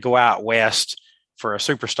guy to go out west for a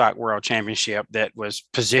super stock world championship that was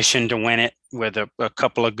positioned to win it with a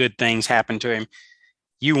couple of good things happened to him.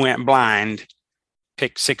 You went blind,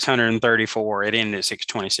 picked 634. It ended at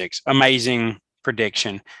 626. Amazing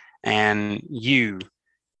prediction. And you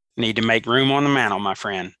need to make room on the mantle, my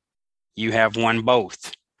friend. You have won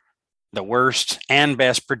both the worst and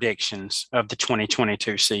best predictions of the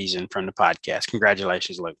 2022 season from the podcast.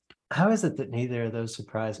 Congratulations, Luke. How is it that neither of those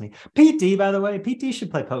surprised me? Pete D, by the way, Pete D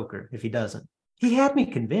should play poker if he doesn't. He had me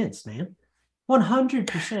convinced, man.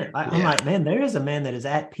 100%. I'm like, man, there is a man that is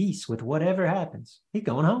at peace with whatever happens. He's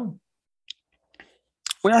going home.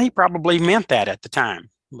 Well, he probably meant that at the time.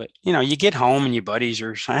 But, you get home and your buddies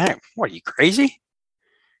are saying, hey, what, are you crazy?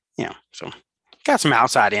 So got some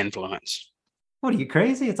outside influence. What, are you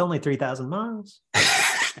crazy? It's only 3,000 miles.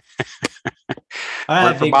 All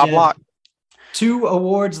right, for Bob Locke. 2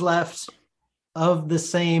 awards left of the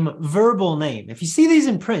same verbal name. If you see these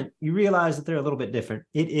in print, you realize that they're a little bit different.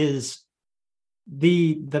 It is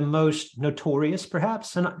the most notorious,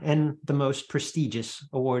 perhaps, and the most prestigious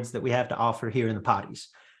awards that we have to offer here in the Poddies.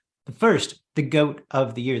 The first, the GOAT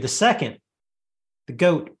of the year. The second, the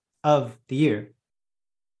GOAT of the year.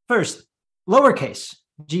 First, lowercase,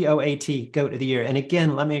 GOAT, GOAT of the year. And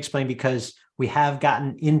again, let me explain, because we have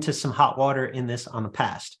gotten into some hot water in this on the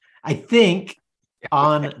past. I think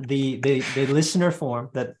on the listener form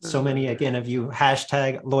that so many, again, of you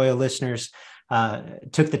hashtag loyal listeners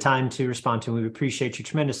took the time to respond to. We appreciate you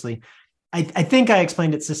tremendously. I think I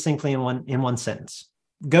explained it succinctly in one sentence.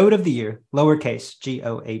 GOAT of the year, lowercase,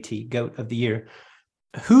 GOAT, GOAT of the year.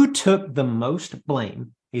 Who took the most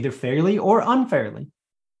blame, either fairly or unfairly,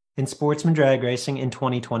 in sportsman drag racing in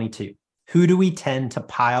 2022? Who do we tend to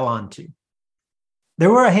pile onto? There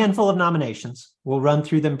were a handful of nominations. We'll run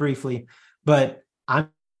through them briefly, but I'm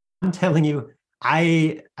telling you,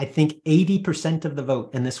 I think 80% of the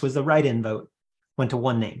vote, and this was the write-in vote, went to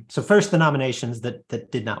one name. So first, the nominations that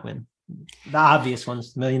did not win. The obvious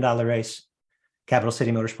ones: $1 Million Race, Capital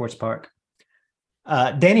City Motorsports Park.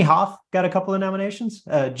 Danny Hoff got a couple of nominations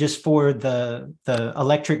just for the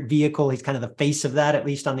electric vehicle. He's kind of the face of that, at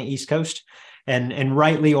least on the East Coast, and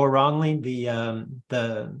rightly or wrongly,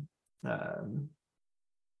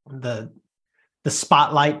 the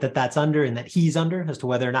spotlight that's under and that he's under as to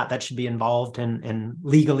whether or not that should be involved in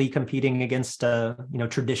legally competing against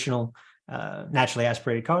traditional naturally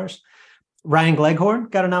aspirated cars. Ryan Gleghorn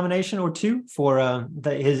got a nomination or two for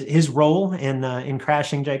his role in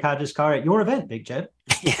crashing Jake Hodges' car at your event, Big Jed.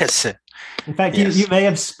 Yes. In fact, yes. you may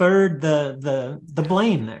have spurred the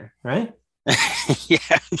blame there, right? Yeah,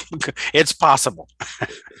 it's possible.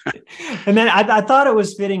 And then I thought it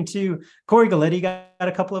was fitting too. Corey Galletti got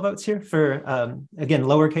a couple of votes here for, again,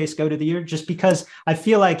 lowercase goat of the year, just because I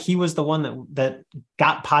feel like he was the one that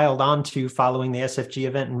got piled onto following the SFG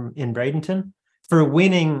event in Bradenton for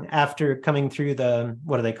winning after coming through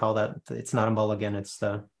what do they call that? It's not a mulligan. It's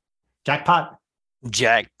the jackpot.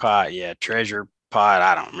 Jackpot. Yeah. Treasure pot.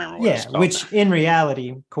 I don't remember what it's called. Which in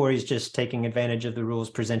reality, Corey's just taking advantage of the rules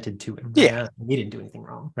presented to him. Yeah. He didn't do anything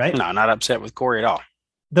wrong, right? No, not upset with Corey at all.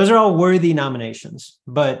 Those are all worthy nominations,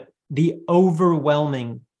 but the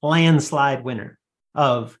overwhelming landslide winner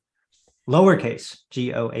of lowercase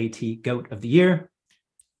GOAT goat of the year,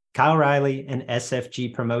 Kyle Riley and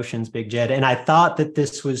SFG Promotions, Big Jed. And I thought that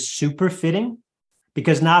this was super fitting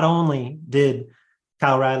because not only did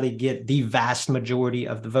Kyle Riley get the vast majority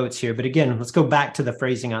of the votes here, but again, let's go back to the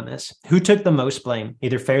phrasing on this. Who took the most blame,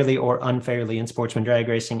 either fairly or unfairly, in sportsman drag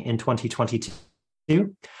racing in 2022?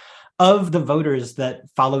 Of the voters that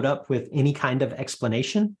followed up with any kind of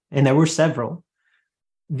explanation, and there were several,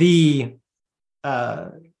 the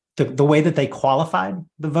way that they qualified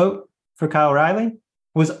the vote for Kyle Riley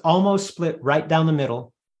was almost split right down the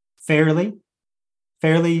middle. Fairly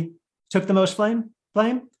took the most blame,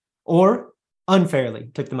 or unfairly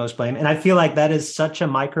took the most blame. And I feel like that is such a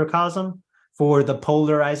microcosm for the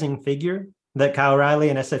polarizing figure that Kyle Riley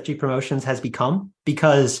and SFG Promotions has become,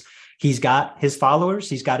 because he's got his followers,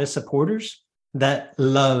 he's got his supporters that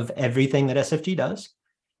love everything that SFG does.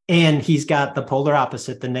 And he's got the polar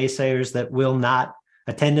opposite, the naysayers that will not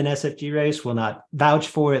attend an SFG race, will not vouch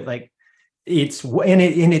for it. Like it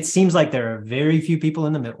seems like there are very few people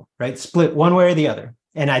in the middle, right? Split one way or the other.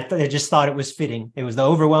 And I just thought it was fitting. It was the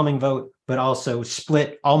overwhelming vote, but also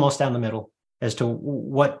split almost down the middle as to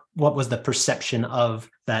what was the perception of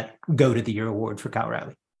that Goat of the Year award for Kyle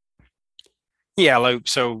Riley. Yeah, Luke.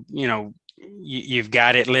 So, you've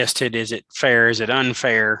got it listed. Is it fair? Is it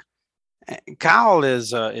unfair? Kyle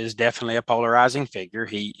is definitely a polarizing figure.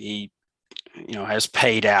 He has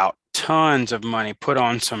paid out tons of money, put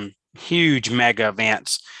on some huge mega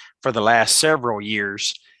events for the last several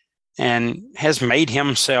years, and has made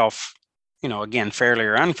himself, again, fairly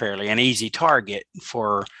or unfairly, an easy target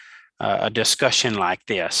for a discussion like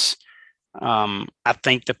this. I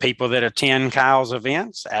think the people that attend Kyle's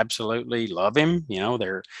events absolutely love him.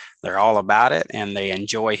 They're all about it and they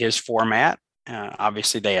enjoy his format.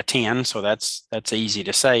 Obviously they attend, so that's easy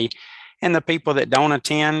to say. And the people that don't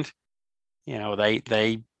attend,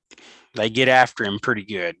 they get after him pretty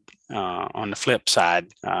good. On the flip side,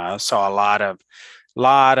 saw a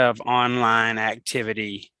lot of online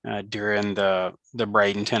activity during the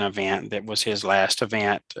Bradenton event. That was his last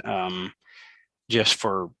event, just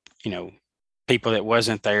for people that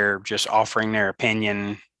wasn't there, just offering their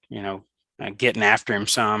opinion, getting after him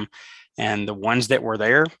some. And the ones that were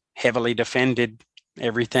there heavily defended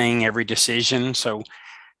everything, every decision. So,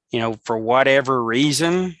 for whatever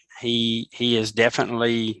reason, he is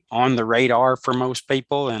definitely on the radar for most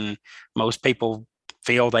people, and most people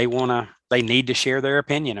feel they need to share their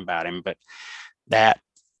opinion about him. But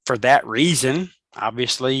for that reason,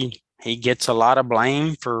 obviously he gets a lot of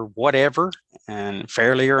blame for whatever, and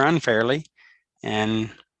fairly or unfairly, and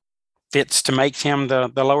fits to make him the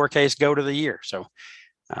lowercase goat of the year. So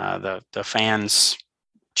the fans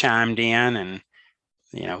chimed in, and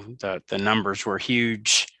the numbers were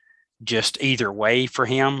huge just either way for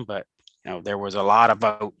him, but there was a lot of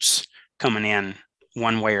votes coming in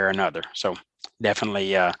one way or another. So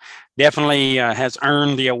definitely has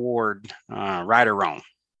earned the award, right or wrong.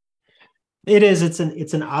 It is. It's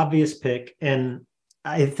an obvious pick, and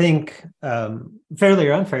I think fairly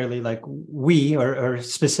or unfairly, like we or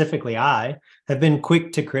specifically I have been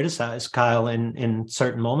quick to criticize Kyle in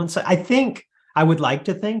certain moments. I would like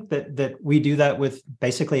to think that we do that with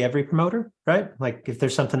basically every promoter, right? Like if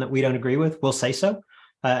there's something that we don't agree with, we'll say so.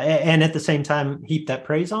 and at the same time heap that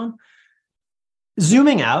praise on.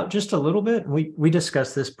 Zooming out just a little bit, we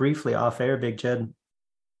discussed this briefly off air, Big Jed.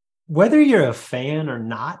 Whether you're a fan or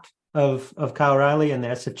not of Kyle Riley and the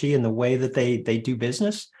SFG and the way that they do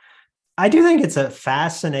business, I do think it's a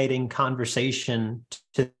fascinating conversation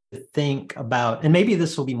to think about, and maybe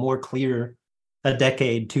this will be more clear a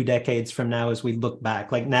decade, 2 decades from now as we look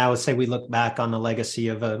back. Like now, say we look back on the legacy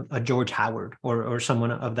of a George Howard or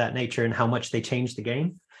someone of that nature and how much they changed the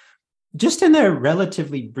game. Just in their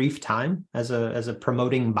relatively brief time as a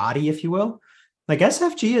promoting body, if you will, like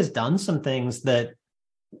SFG has done some things that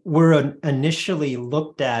were initially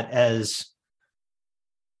looked at as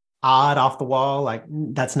odd, off the wall, like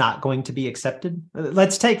that's not going to be accepted.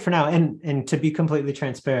 Let's take for now, and to be completely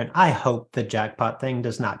transparent, I hope the jackpot thing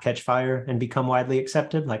does not catch fire and become widely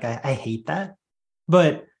accepted. Like I hate that.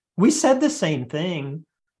 But we said the same thing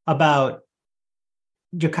about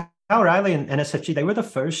Kyle Riley and SFG. They were the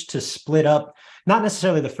first to split up, not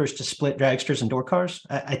necessarily the first to split dragsters and door cars.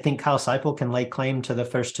 I think Kyle Seipel can lay claim to the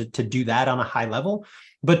first to do that on a high level,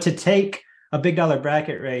 but to take a big dollar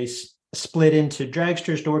bracket race, split into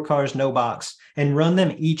dragsters, door cars, no box, and run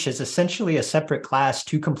them each as essentially a separate class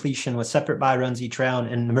to completion with separate buy runs each round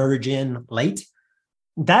and merge in late.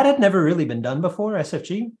 That had never really been done before,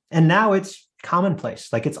 SFG. And now it's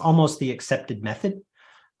commonplace. Like it's almost the accepted method.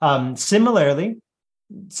 Similarly,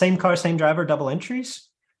 same car, same driver, double entries.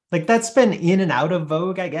 Like that's been in and out of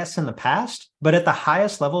vogue, I guess, in the past. But at the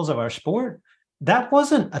highest levels of our sport, that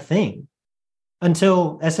wasn't a thing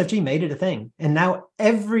until SFG made it a thing. And now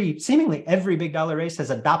seemingly every big dollar race has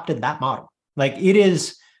adopted that model. Like it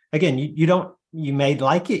is, again, you may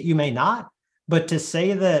like it, you may not, but to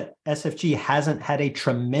say that SFG hasn't had a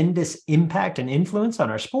tremendous impact and influence on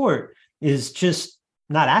our sport is just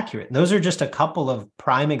not accurate. Those are just a couple of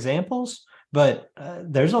prime examples, but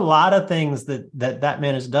there's a lot of things that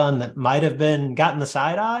man has done that might have gotten the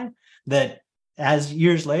side eye that as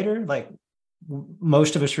years later, like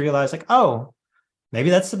most of us realize like, oh, maybe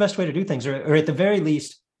that's the best way to do things, or at the very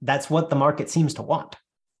least, that's what the market seems to want.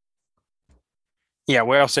 Yeah,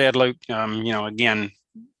 well said, Luke. Again,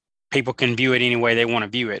 people can view it any way they want to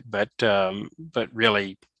view it, but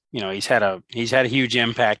really, he's had a huge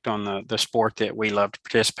impact on the sport that we love to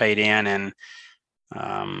participate in, and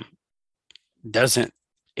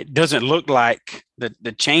it doesn't look like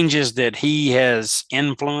the changes that he has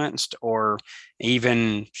influenced or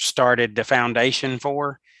even started the foundation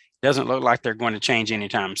for doesn't look like they're going to change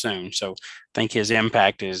anytime soon. So I think his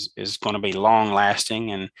impact is going to be long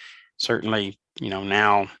lasting, and certainly,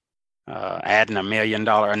 now adding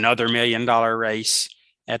another $1 million race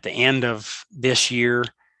at the end of this year,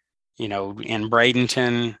 in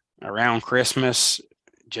Bradenton around Christmas,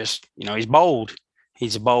 just, he's bold.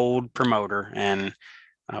 He's a bold promoter, and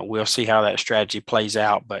we'll see how that strategy plays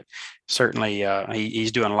out. But certainly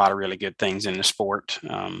he's doing a lot of really good things in the sport.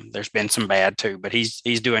 There's been some bad too, but he's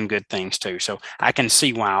doing good things too. So I can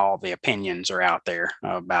see why all the opinions are out there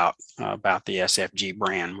about the SFG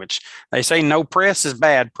brand, which they say no press is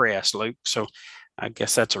bad press, Luke. So I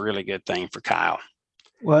guess that's a really good thing for Kyle.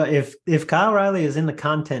 Well, if Kyle Riley is in the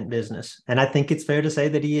content business, and I think it's fair to say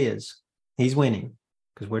that he's winning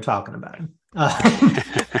because we're talking about him.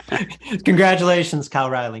 Congratulations, Kyle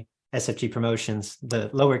Riley, SFG Promotions, the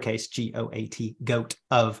lowercase GOAT GOAT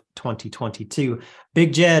of 2022.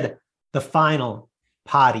 Big Jed, the final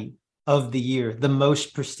Poddie of the year, the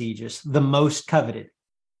most prestigious, the most coveted.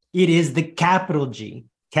 It is the capital G,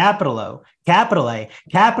 capital O, capital A,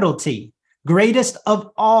 capital T, greatest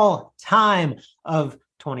of all time of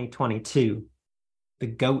 2022. The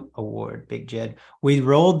GOAT Award, Big Jed. We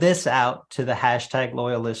rolled this out to the hashtag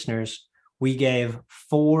loyal listeners. We gave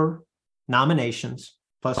 4 nominations,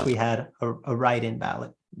 plus we had a write-in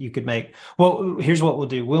ballot. You could here's what we'll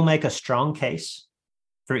do. We'll make a strong case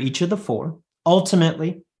for each of the 4.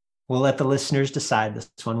 Ultimately, we'll let the listeners decide this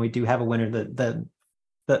one. We do have a winner. The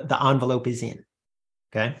envelope is in.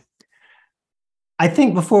 Okay. I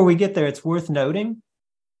think before we get there, it's worth noting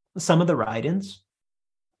some of the write-ins,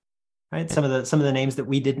 right? Some of the names that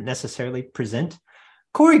we didn't necessarily present.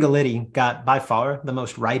 Corey Galletti got by far the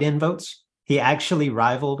most write-in votes. He actually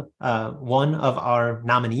rivaled one of our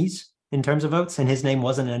nominees in terms of votes, and his name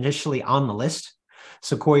wasn't initially on the list.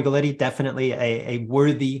 So Corey Galletti, definitely a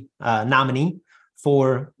worthy nominee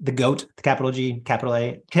for the GOAT, the capital G, capital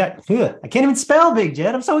A. I can't even spell, Big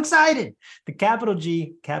Jed. I'm so excited. The capital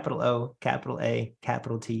G, capital O, capital A,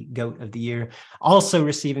 capital T, GOAT of the year. Also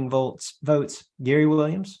receiving votes, Gary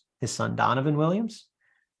Williams, his son Donovan Williams.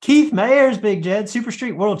 Keith Mayers, Big Jed, Super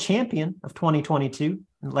Street World Champion of 2022,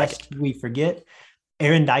 lest we forget.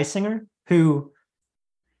 Aaron Dysinger, who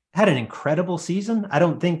had an incredible season. I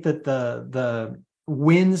don't think that the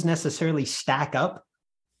wins necessarily stack up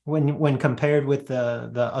when compared with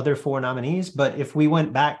the other four nominees. But if we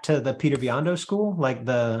went back to the Peter Biondo school, like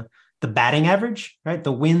the batting average, right?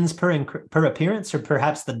 The wins per appearance, or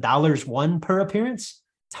perhaps the dollars won per appearance.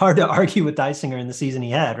 It's hard to argue with Dysinger in the season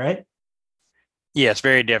he had, right? Yes,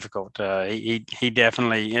 very difficult. He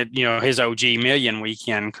definitely, his OG million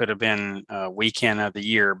weekend could have been weekend of the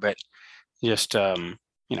year, but just that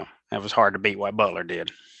was hard to beat what Butler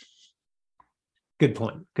did. Good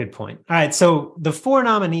point. Good point. All right. So the four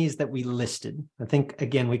nominees that we listed, I think,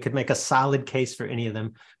 again, we could make a solid case for any of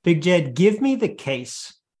them. Big Jed, give me the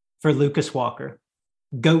case for Lucas Walker,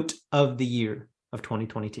 GOAT of the year of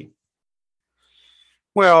 2022.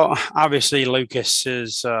 Well, obviously, Lucas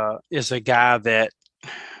is a guy that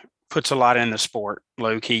puts a lot in the sport.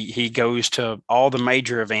 Luke, he goes to all the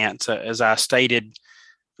major events. As I stated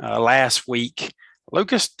last week,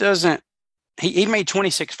 Lucas doesn't. He made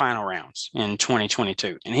 26 final rounds in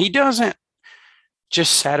 2022, and he doesn't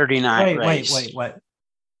just Saturday night race. Wait,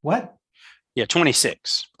 what? Yeah,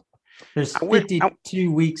 26. There's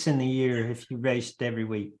 52 weeks in the year if you raced every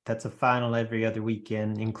week. That's a final every other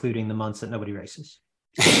weekend, including the months that nobody races.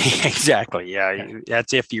 Exactly. Yeah, okay.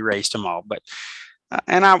 That's if you raced them all. But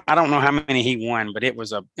and I don't know how many he won, but it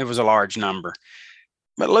was a large number.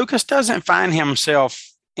 But Lucas doesn't find himself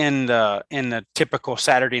in the typical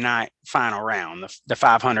Saturday night final round, the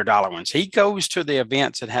 $500 ones. He goes to the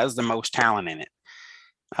events that has the most talent in it.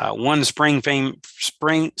 One spring fling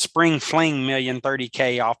million,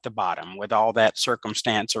 30K off the bottom with all that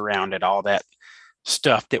circumstance around it, all that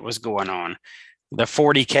stuff that was going on. The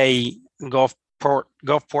 40K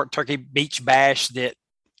Gulfport Turkey Beach Bash that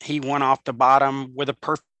he won off the bottom with a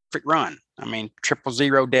perfect run. I mean,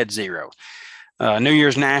 000, dead zero. New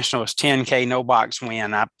Year's Nationals, 10K no box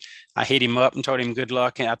win. I hit him up and told him good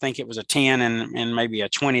luck. And I think it was a 10 and maybe a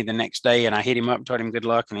 20 the next day. And I hit him up and told him good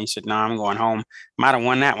luck. And he said, no, I'm going home. Might have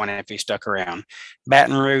won that one if he stuck around.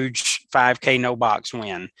 Baton Rouge, 5K no box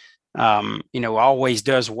win. Always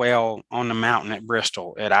does well on the mountain at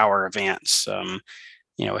Bristol at our events.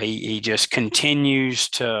 He just continues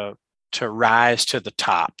to rise to the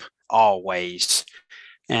top always.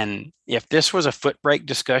 And if this was a foot brake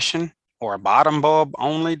discussion or a bottom bulb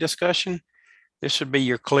only discussion, this would be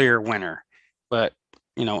your clear winner. But,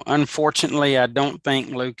 unfortunately, I don't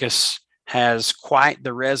think Lucas has quite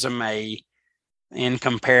the resume in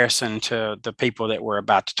comparison to the people that we're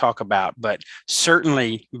about to talk about, but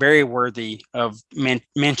certainly very worthy of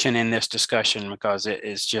mention in this discussion because it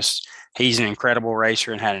is just, he's an incredible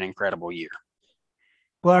racer and had an incredible year.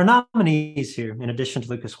 Well, our nominees here, in addition to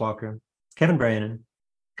Lucas Walker, Kevin Brannon,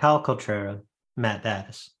 Kyle Cotrera, Matt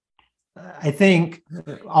Davis. I think,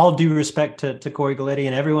 all due respect to Corey Galletti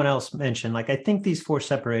and everyone else mentioned, I think these four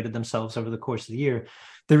separated themselves over the course of the year.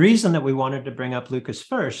 The reason that we wanted to bring up Lucas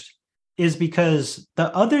first is because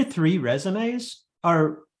the other three resumes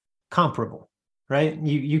are comparable, right?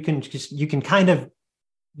 You can kind of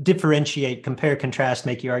differentiate, compare, contrast,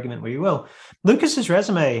 make your argument where you will. Lucas's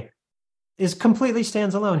resume completely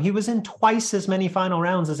stands alone. He was in twice as many final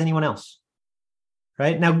rounds as anyone else,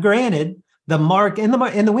 right? Now, granted, the mark and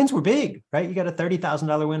the wins were big, right? You got a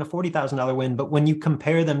 $30,000 win, a $40,000 win, but when you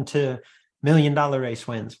compare them to $1 million race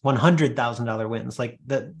wins, $100,000 wins,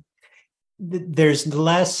 there's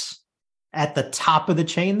less at the top of the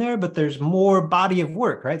chain there, but there's more body of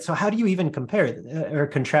work, right? So how do you even compare or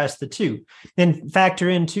contrast the two? And factor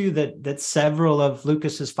in too that several of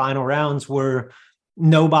Lucas's final rounds were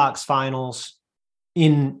no box finals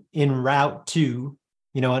in route to,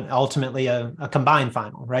 and ultimately a combined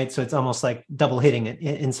final, right? So it's almost like double hitting it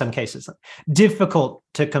in some cases. Difficult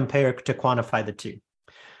to compare, to quantify the two.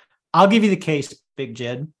 I'll give you the case, Big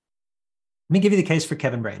Jed. Let me give you the case for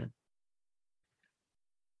Kevin Brannon.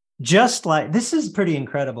 Just like, this is pretty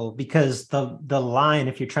incredible because the line,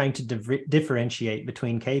 if you're trying to differentiate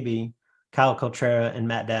between KB, Kyle Cotrera, and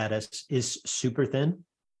Matt Davis is super thin.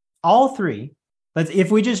 All three,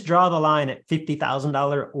 if we just draw the line at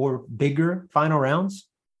 $50,000 or bigger final rounds,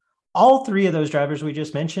 all three of those drivers we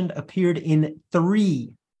just mentioned appeared in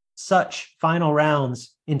 3 such final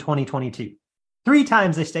rounds in 2022. 3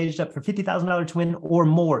 times they staged up for $50,000 to win or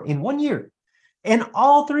more in 1 year. And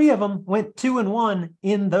all 3 of them went 2-1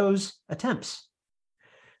 in those attempts.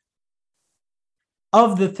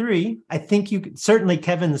 Of the 3, I think certainly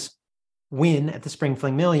Kevin's win at the Spring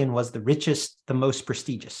Fling Million was the richest, the most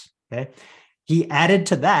prestigious. Okay. He added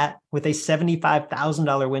to that with a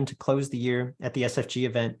 $75,000 win to close the year at the SFG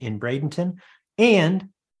event in Bradenton and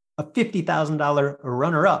a $50,000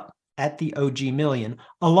 runner-up at the OG Million.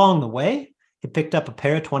 Along the way, He picked up a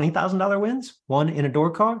pair of $20,000 wins, one in a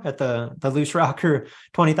door car at the Loose Rocker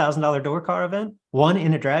 $20,000 door car event, one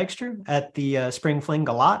in a dragster at the Spring Fling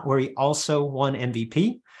Galot, where he also won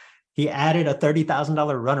MVP. He added a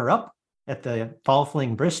 $30,000 runner-up at the Fall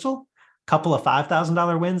Fling Bristol, a couple of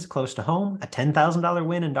 $5,000 wins close to home, a $10,000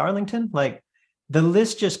 win in Darlington. Like, the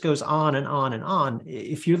list just goes on and on and on.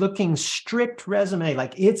 If you're looking strict resume,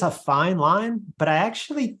 like, it's a fine line, but I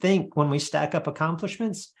actually think when we stack up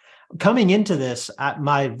accomplishments, coming into this,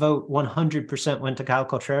 my vote 100% went to Kyle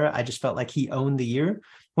Cotrera. I just felt like he owned the year.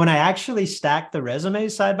 When I actually stacked the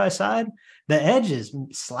resumes side by side, the edge is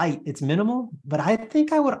slight. It's minimal, but I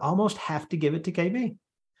think I would almost have to give it to KB.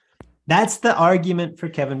 That's the argument for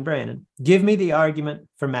Kevin Brannon. Give me the argument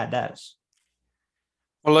for Matt Dattis.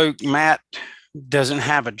 Well, Luke, Matt doesn't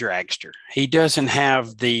have a dragster. He doesn't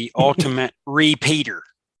have the ultimate repeater.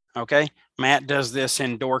 Okay. Matt does this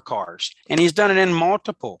in door cars, and he's done it in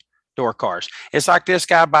multiple door cars. It's like this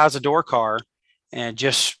guy buys a door car and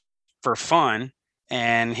just for fun,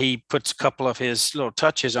 and he puts a couple of his little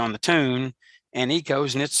touches on the tune, and he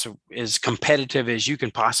goes, and it's as competitive as you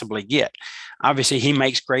can possibly get. Obviously, he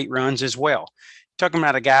makes great runs as well. Talking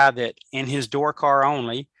about a guy that in his door car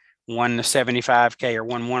only won the 75K, or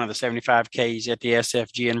won one of the 75Ks at the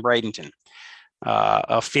SFG in Bradenton,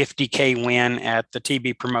 a 50K win at the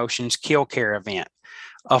TB Promotions Kill Care event,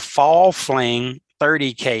 a Fall Fling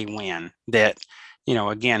 30K win that, you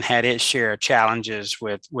know, again, had its share of challenges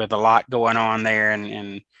with a lot going on there,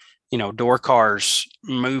 and you know, door cars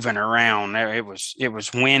moving around. It was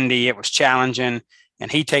windy, it was challenging,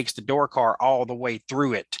 and he takes the door car all the way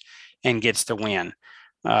through it and gets the win.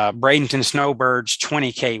 Bradenton Snowbirds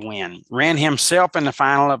 20K win, ran himself in the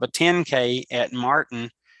final of a 10K at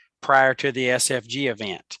Martin prior to the SFG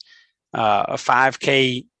event, a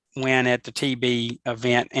 5K win at the TB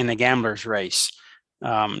event in the Gamblers race,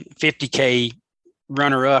 50K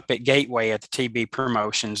runner-up at Gateway at the TB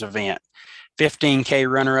Promotions event, 15K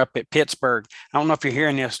runner-up at Pittsburgh. I don't know if you're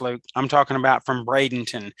hearing this, Luke. I'm talking about from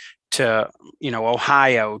Bradenton to, you know,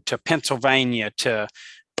 Ohio to Pennsylvania to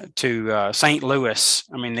St. Louis.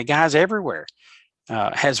 I mean, the guy's everywhere.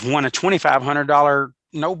 Has won a $2,500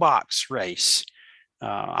 no box race.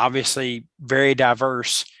 Obviously very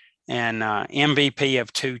diverse, and MVP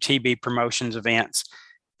of 2 TB Promotions events.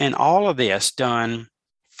 And all of this done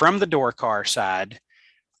from the door car side,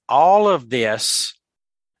 all of this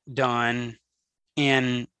done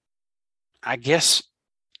in, I guess,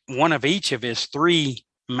 one of each of his 3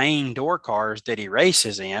 main door cars that he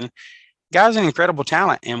races in. Guy's an incredible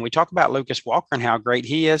talent. And we talk about Lucas Walker and how great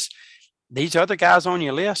he is. These other guys on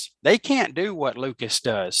your list, they can't do what Lucas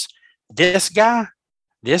does. This guy,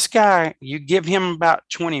 you give him about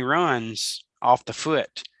 20 runs off the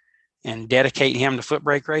foot and dedicate him to foot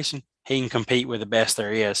brake racing, he can compete with the best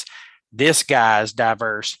there is. This guy's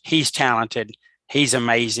diverse. He's talented. He's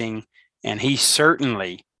amazing. And he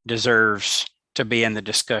certainly deserves to be in the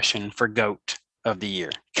discussion for GOAT of the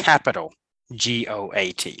year. Capital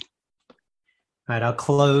GOAT. All right, I'll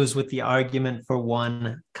close with the argument for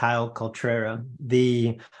one Kyle Cotrera.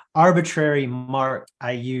 The arbitrary mark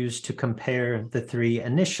I used to compare the 3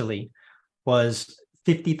 initially was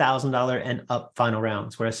 $50,000 and up final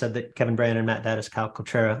rounds, where I said that Kevin Brannon, Matt Dattis, Kyle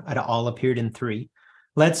Cotrera had all appeared in 3.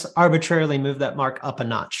 Let's arbitrarily move that mark up a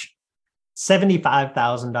notch.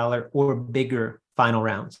 $75,000 or bigger final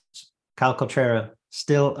rounds. Kyle Cotrera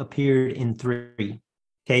still appeared in 3.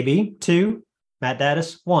 KB, 2. Matt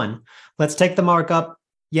Dattis, 1. Let's take the mark up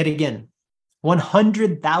yet again.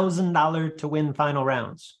 $100,000 to win final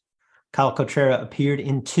rounds. Kyle Cotrera appeared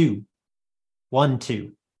in 2.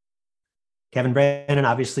 1-2. Kevin Brannon,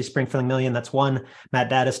 obviously Springfield Million, that's 1. Matt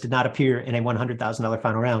Dattis did not appear in a $100,000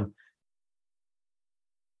 final round.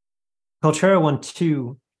 Cotrera won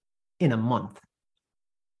 2 in a month.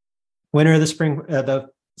 Winner of the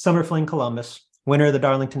Summer Fling Columbus, winner of the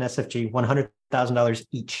Darlington SFG, $100,000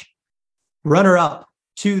 each. Runner-up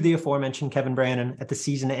to the aforementioned Kevin Brannon at the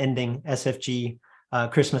season-ending SFG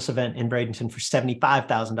Christmas event in Bradenton for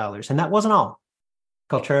 $75,000. And that wasn't all.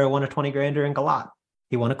 Cotrera won a 20 grander in Galot.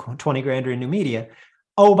 He won a 20 grander in New Media.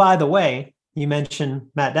 Oh, by the way, you mentioned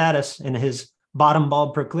Matt Dattis and his bottom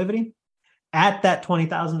bulb proclivity. At that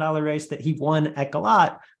 $20,000 race that he won at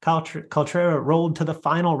Galot, Cotrera rolled to the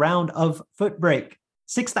final round of foot brake.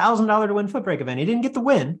 $6,000 to win foot brake event. He didn't get the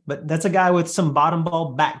win, but that's a guy with some bottom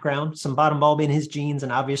bulb background, some bottom bulb in his genes,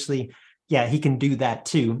 and obviously, yeah, he can do that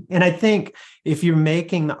too. And I think if you're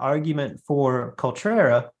making the argument for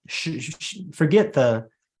Cotrera, forget the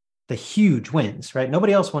huge wins, right?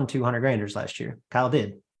 Nobody else won 200 granders last year. Kyle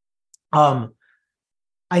did.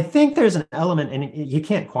 I think there's an element, and you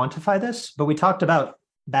can't quantify this, but we talked about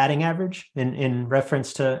batting average in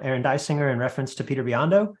reference to Aaron Dysinger, in reference to Peter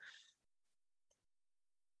Biondo.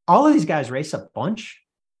 All of these guys race a bunch.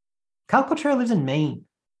 Kyle Cotrera lives in Maine.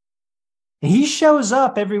 And he shows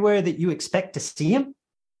up everywhere that you expect to see him.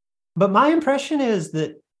 But my impression is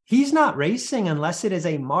that he's not racing unless it is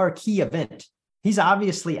a marquee event. He's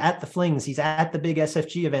obviously at the Flings. He's at the big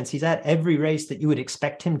SFG events. He's at every race that you would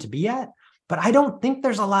expect him to be at. But I don't think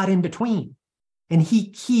there's a lot in between. And he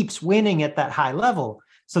keeps winning at that high level.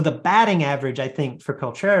 So the batting average, I think, for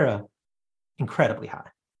Cotrera, incredibly high.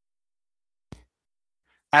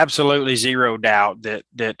 Absolutely zero doubt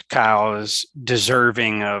that Kyle is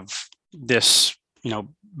deserving of this,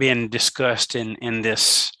 being discussed in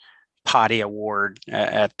this Poddy award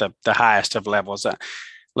at the highest of levels.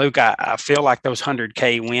 Luke, I feel like those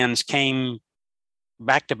 100K wins came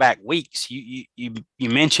back-to-back weeks. You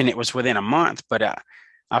mentioned it was within a month, but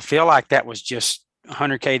I feel like that was just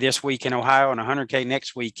 100K this week in Ohio and 100K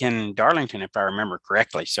next week in Darlington, if I remember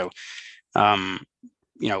correctly. So,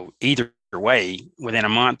 either way, within a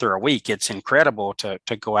month or a week, it's incredible to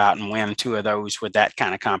go out and win two of those with that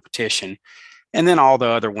kind of competition. And then all the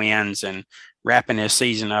other wins and wrapping his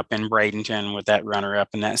season up in Bradenton with that runner-up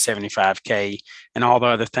and that 75K and all the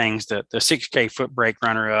other things, the 6K foot brake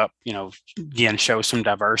runner-up, again, shows some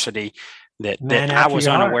diversity that I was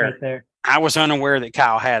unaware. Right, I was unaware that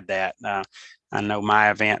Kyle had that. I know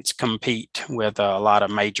my events compete with a lot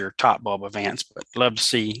of major top bulb events, but love to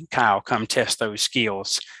see Kyle come test those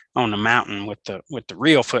skills on the mountain with the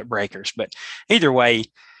real foot breakers. But either way,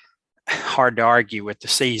 hard to argue with the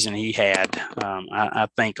season he had. I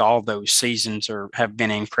think all those seasons have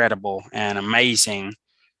been incredible and amazing,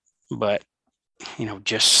 but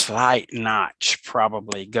just slight notch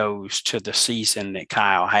probably goes to the season that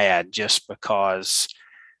Kyle had, just because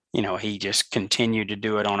he just continued to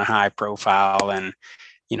do it on a high profile. And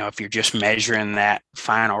if you're just measuring that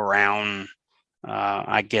final round,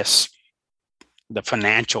 I guess the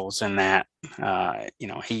financials in that,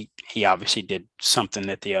 he obviously did something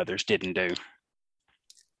that the others didn't do.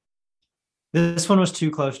 This one was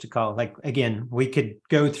too close to call. Like, again, we could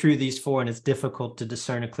go through these four and it's difficult to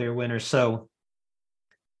discern a clear winner. So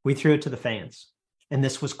we threw it to the fans, and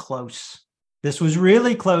this was close. This was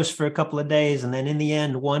really close for a couple of days. And then in the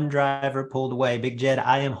end, one driver pulled away. Big Jed,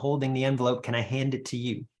 I am holding the envelope. Can I hand it to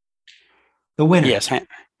you? The winner. Yes, hand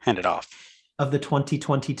it off. Of the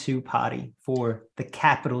 2022 Poddy for the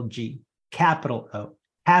capital G, capital O,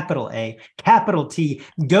 capital A, capital T,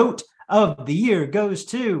 GOAT of the year goes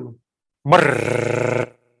to...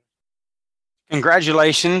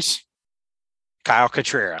 Congratulations, Kyle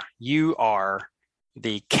Cotrera. You are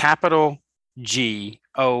the capital GOAT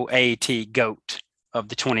GOAT of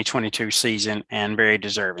the 2022 season, and very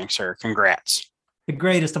deserving, sir. Congrats. The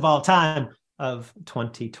greatest of all time of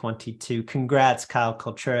 2022. Congrats, Kyle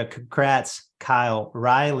Cotrera. Congrats, Kyle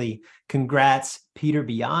Riley. Congrats, Peter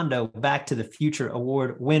Biondo, Back to the Future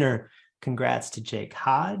Award winner. Congrats to Jake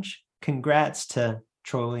Hodge. Congrats to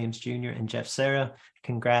Troy Williams Jr. and Jeff Serra.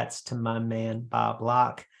 Congrats to my man, Bob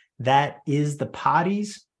Locke. That is the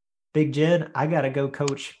Poddies. Big Jed, I got to go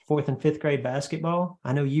coach 4th and 5th grade basketball.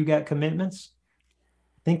 I know you got commitments.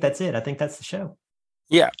 I think that's it. I think that's the show.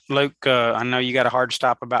 Yeah, Luke, I know you got a hard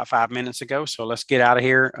stop about 5 minutes ago, so let's get out of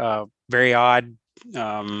here. Very odd,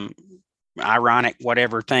 ironic,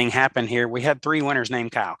 whatever thing happened here. We had 3 winners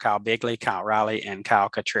named Kyle: Kyle Bigley, Kyle Riley, and Kyle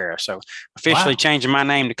Cotrera. So officially changing my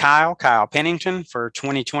name to Kyle Pennington for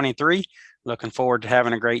 2023. Looking forward to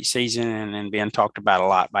having a great season and being talked about a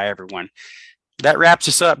lot by everyone. That wraps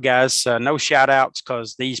us up, guys. No shout outs,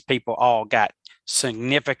 because these people all got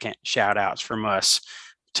significant shout outs from us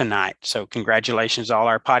tonight. So congratulations to all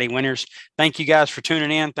our Poddy winners. Thank you guys for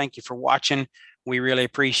tuning in. Thank you for watching. We really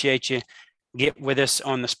appreciate you. Get with us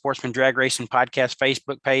on the Sportsman Drag Racing Podcast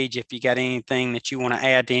Facebook page if you got anything that you want to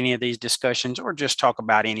add to any of these discussions, or just talk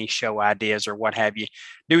about any show ideas or what have you.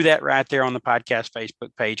 Do that right there on the podcast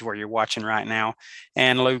Facebook page where you're watching right now.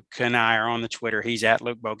 And Luke and I are on the Twitter. He's at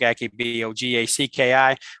Luke Bogacki,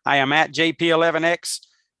 Bogacki. I am at JP11X.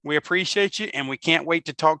 We appreciate you, and we can't wait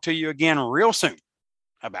to talk to you again real soon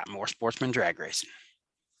about more Sportsman Drag Racing.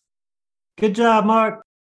 Good job, Mark.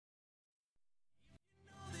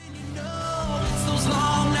 It's those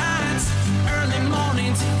long nights, early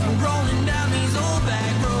mornings, rolling down these old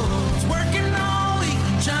back roads, working all week,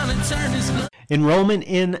 trying to turn this. Enrollment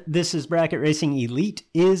in This Is Bracket Racing Elite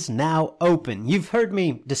is now open. You've heard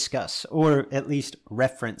me discuss, or at least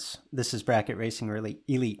reference, This Is Bracket Racing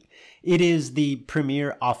Elite. It is the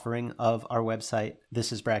premier offering of our website,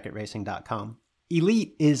 thisisbracketracing.com.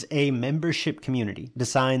 Elite is a membership community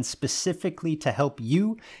designed specifically to help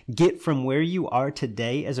you get from where you are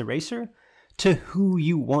today as a racer to who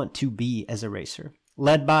you want to be as a racer,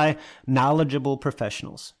 led by knowledgeable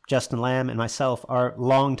professionals. Justin Lamb and myself are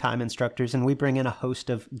longtime instructors, and we bring in a host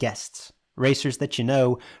of guests, racers that you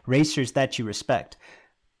know, racers that you respect,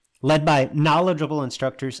 led by knowledgeable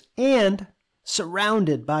instructors and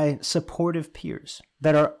surrounded by supportive peers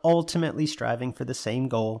that are ultimately striving for the same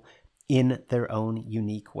goal in their own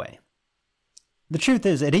unique way. The truth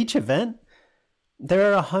is, at each event,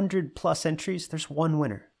 there are 100+ entries. There's one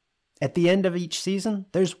winner. At the end of each season,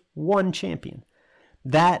 there's one champion.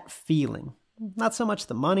 That feeling, not so much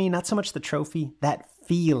the money, not so much the trophy, that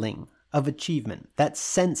feeling of achievement, that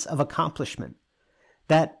sense of accomplishment,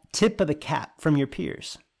 that tip of the cap from your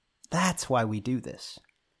peers. That's why we do this.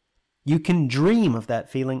 You can dream of that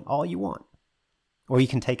feeling all you want, or you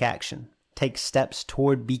can take action, take steps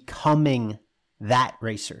toward becoming that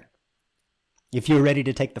racer. If you're ready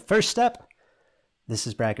to take the first step, This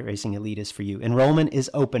is Bracket Racing Elite is for you. Enrollment is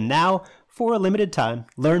open now for a limited time.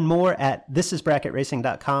 Learn more at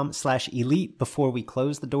thisisbracketracing.com/elite before we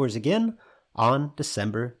close the doors again on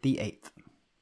December the 8th.